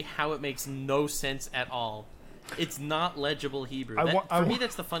could see how it makes no sense at all. It's not legible Hebrew. I For me,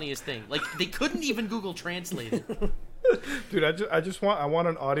 that's the funniest thing. Like, they couldn't even Google Translate it. Dude, I want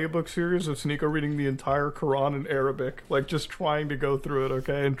an audiobook series of Sneeko reading the entire Quran in Arabic, like just trying to go through it,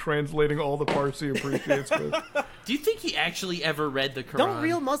 okay, and translating all the parts he appreciates with. Do you think he actually ever read the Quran? Don't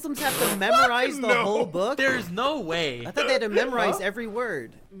real Muslims have to memorize the whole book? There's no way. I thought they had to memorize every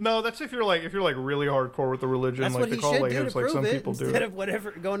word. No, that's if you're like really hardcore with the religion, That's like what the he call should like do to his, like prove some it, people do. instead of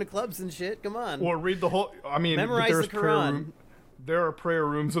whatever going to clubs and shit. Come on. Or read the whole. I mean, Memorize there's the prayer Quran. room. There are prayer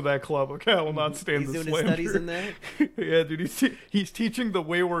rooms of that club. Okay, I will not stand He's the doing his slander. studies in there. Yeah, dude, he's teaching the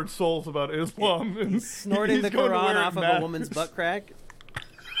wayward souls about Islam. And He's snorting he's the going to Quran wear off of a masks. woman's butt crack.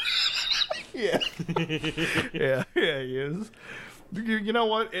 Yeah, yeah, he is. You know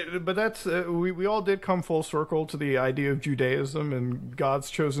what? But that's we all did come full circle to the idea of Judaism and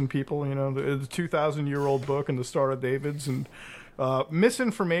God's chosen people. You know, the 2,000-year-old book and the Star of David's and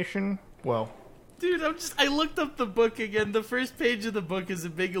misinformation. Well. Dude, I looked up the book again. The first page of the book is a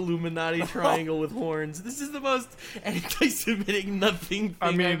big Illuminati triangle with horns. This is the most anti-Semitic nothing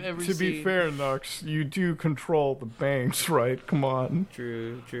thing I've ever seen. To be fair, Nux, you do control the banks, right? Come on.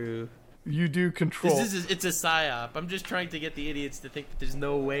 True. You do control. It's a psyop. I'm just trying to get the idiots to think that there's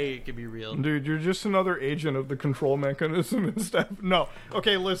no way it could be real. Dude, you're just another agent of the control mechanism and stuff. No.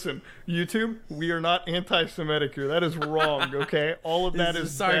 Okay, listen. YouTube, we are not anti-Semitic here. That is wrong, okay? All of that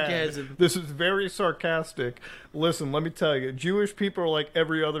is sarcasm. Bad. This is very sarcastic. Listen, let me tell you. Jewish people are like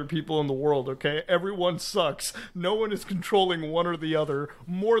every other people in the world, okay? Everyone sucks. No one is controlling one or the other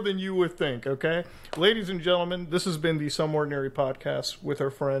more than you would think, okay? Ladies and gentlemen, this has been the Some Ordinary Podcast with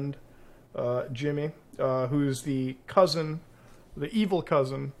our friend... Jimmy, who's the evil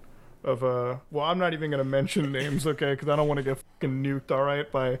cousin of well, I'm not even going to mention names, okay, because I don't want to get fucking nuked, all right,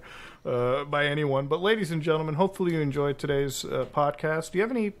 by anyone. But ladies and gentlemen, hopefully you enjoyed today's podcast. Do you have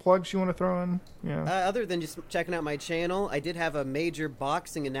any plugs you want to throw in? Yeah. Other than just checking out my channel, I did have a major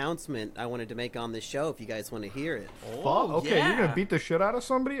boxing announcement I wanted to make on this show. If you guys want to hear it. Okay, yeah. You're gonna beat the shit out of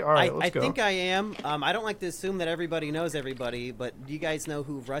somebody? All right, let's go. I think I am. I don't like to assume that everybody knows everybody, but do you guys know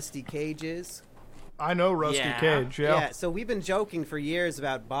who Rusty Cage is? I know Rusty Cage, yeah. So we've been joking for years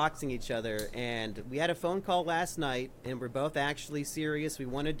about boxing each other, and we had a phone call last night, and we're both actually serious. We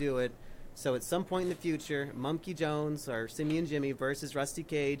want to do it. So at some point in the future, Monkey Jones or SimianJimmy versus Rusty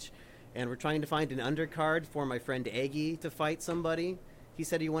Cage, and we're trying to find an undercard for my friend Eggy to fight somebody. He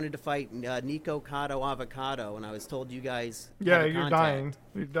said he wanted to fight Nico Cotto Avocado, and I was told you guys Yeah, had a you're contact. dying.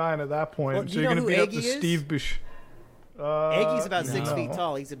 You're dying at that point. Well, do so you you're know gonna who beat up Eggy the is? Steve Bush. Eggy's about 6 no. feet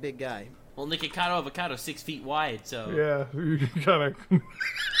tall. He's a big guy. Well, Nikocado Avocado 6 feet wide, so... Yeah, you kind of...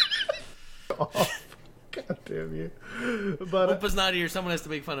 off. God damn you. But Opa's not here. Someone has to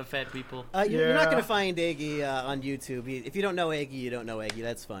make fun of fat people. You're not Yeah. going to find Eggy on YouTube. If you don't know Eggy, you don't know Eggy.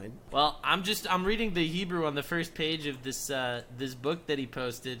 That's fine. Well, I'm reading the Hebrew on the first page of this book that he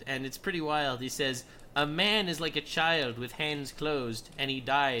posted, and it's pretty wild. He says, "A man is like a child with hands closed, and he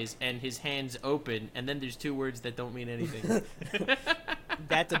dies, and his hands open." And then there's two words that don't mean anything.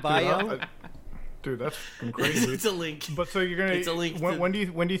 That's a bio. dude, that's fucking crazy. It's a link. But so you're gonna. It's a link When do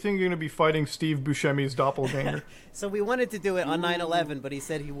you think you're gonna be fighting Steve Buscemi's doppelganger? So we wanted to do it on 9/11, but he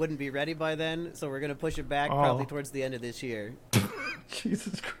said he wouldn't be ready by then. So we're going to push it back probably towards the end of this year.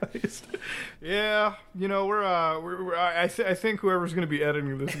 Jesus Christ. Yeah, you know I think whoever's going to be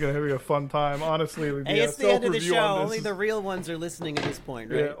editing this is going to have a fun time. Honestly, Hey, it's the end of the show. Only the real ones are listening at this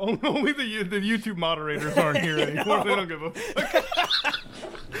point, right? Yeah, only the YouTube moderators aren't here anymore. They don't give a fuck.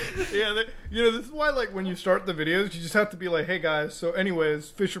 Yeah, this is why, like, when you start the videos, you just have to be like, hey guys, so anyways,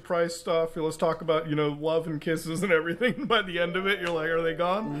 Fisher Price stuff, let's talk about, love and kisses and everything. By the end of it, you're like, are they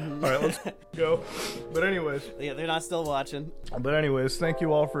gone? Mm-hmm. All right, let's go. But anyways. Yeah, they're not still watching. But anyways, thank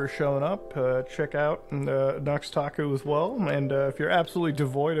you all for showing up. Check out Nux Taku as well. And if you're absolutely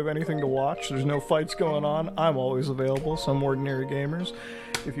devoid of anything to watch, there's no fights going on, I'm always available, Some Ordinary Gamers.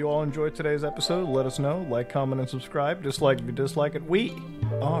 If you all enjoyed today's episode, let us know. Like, comment, and subscribe. Dislike if you dislike it. We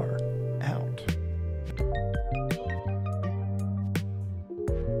are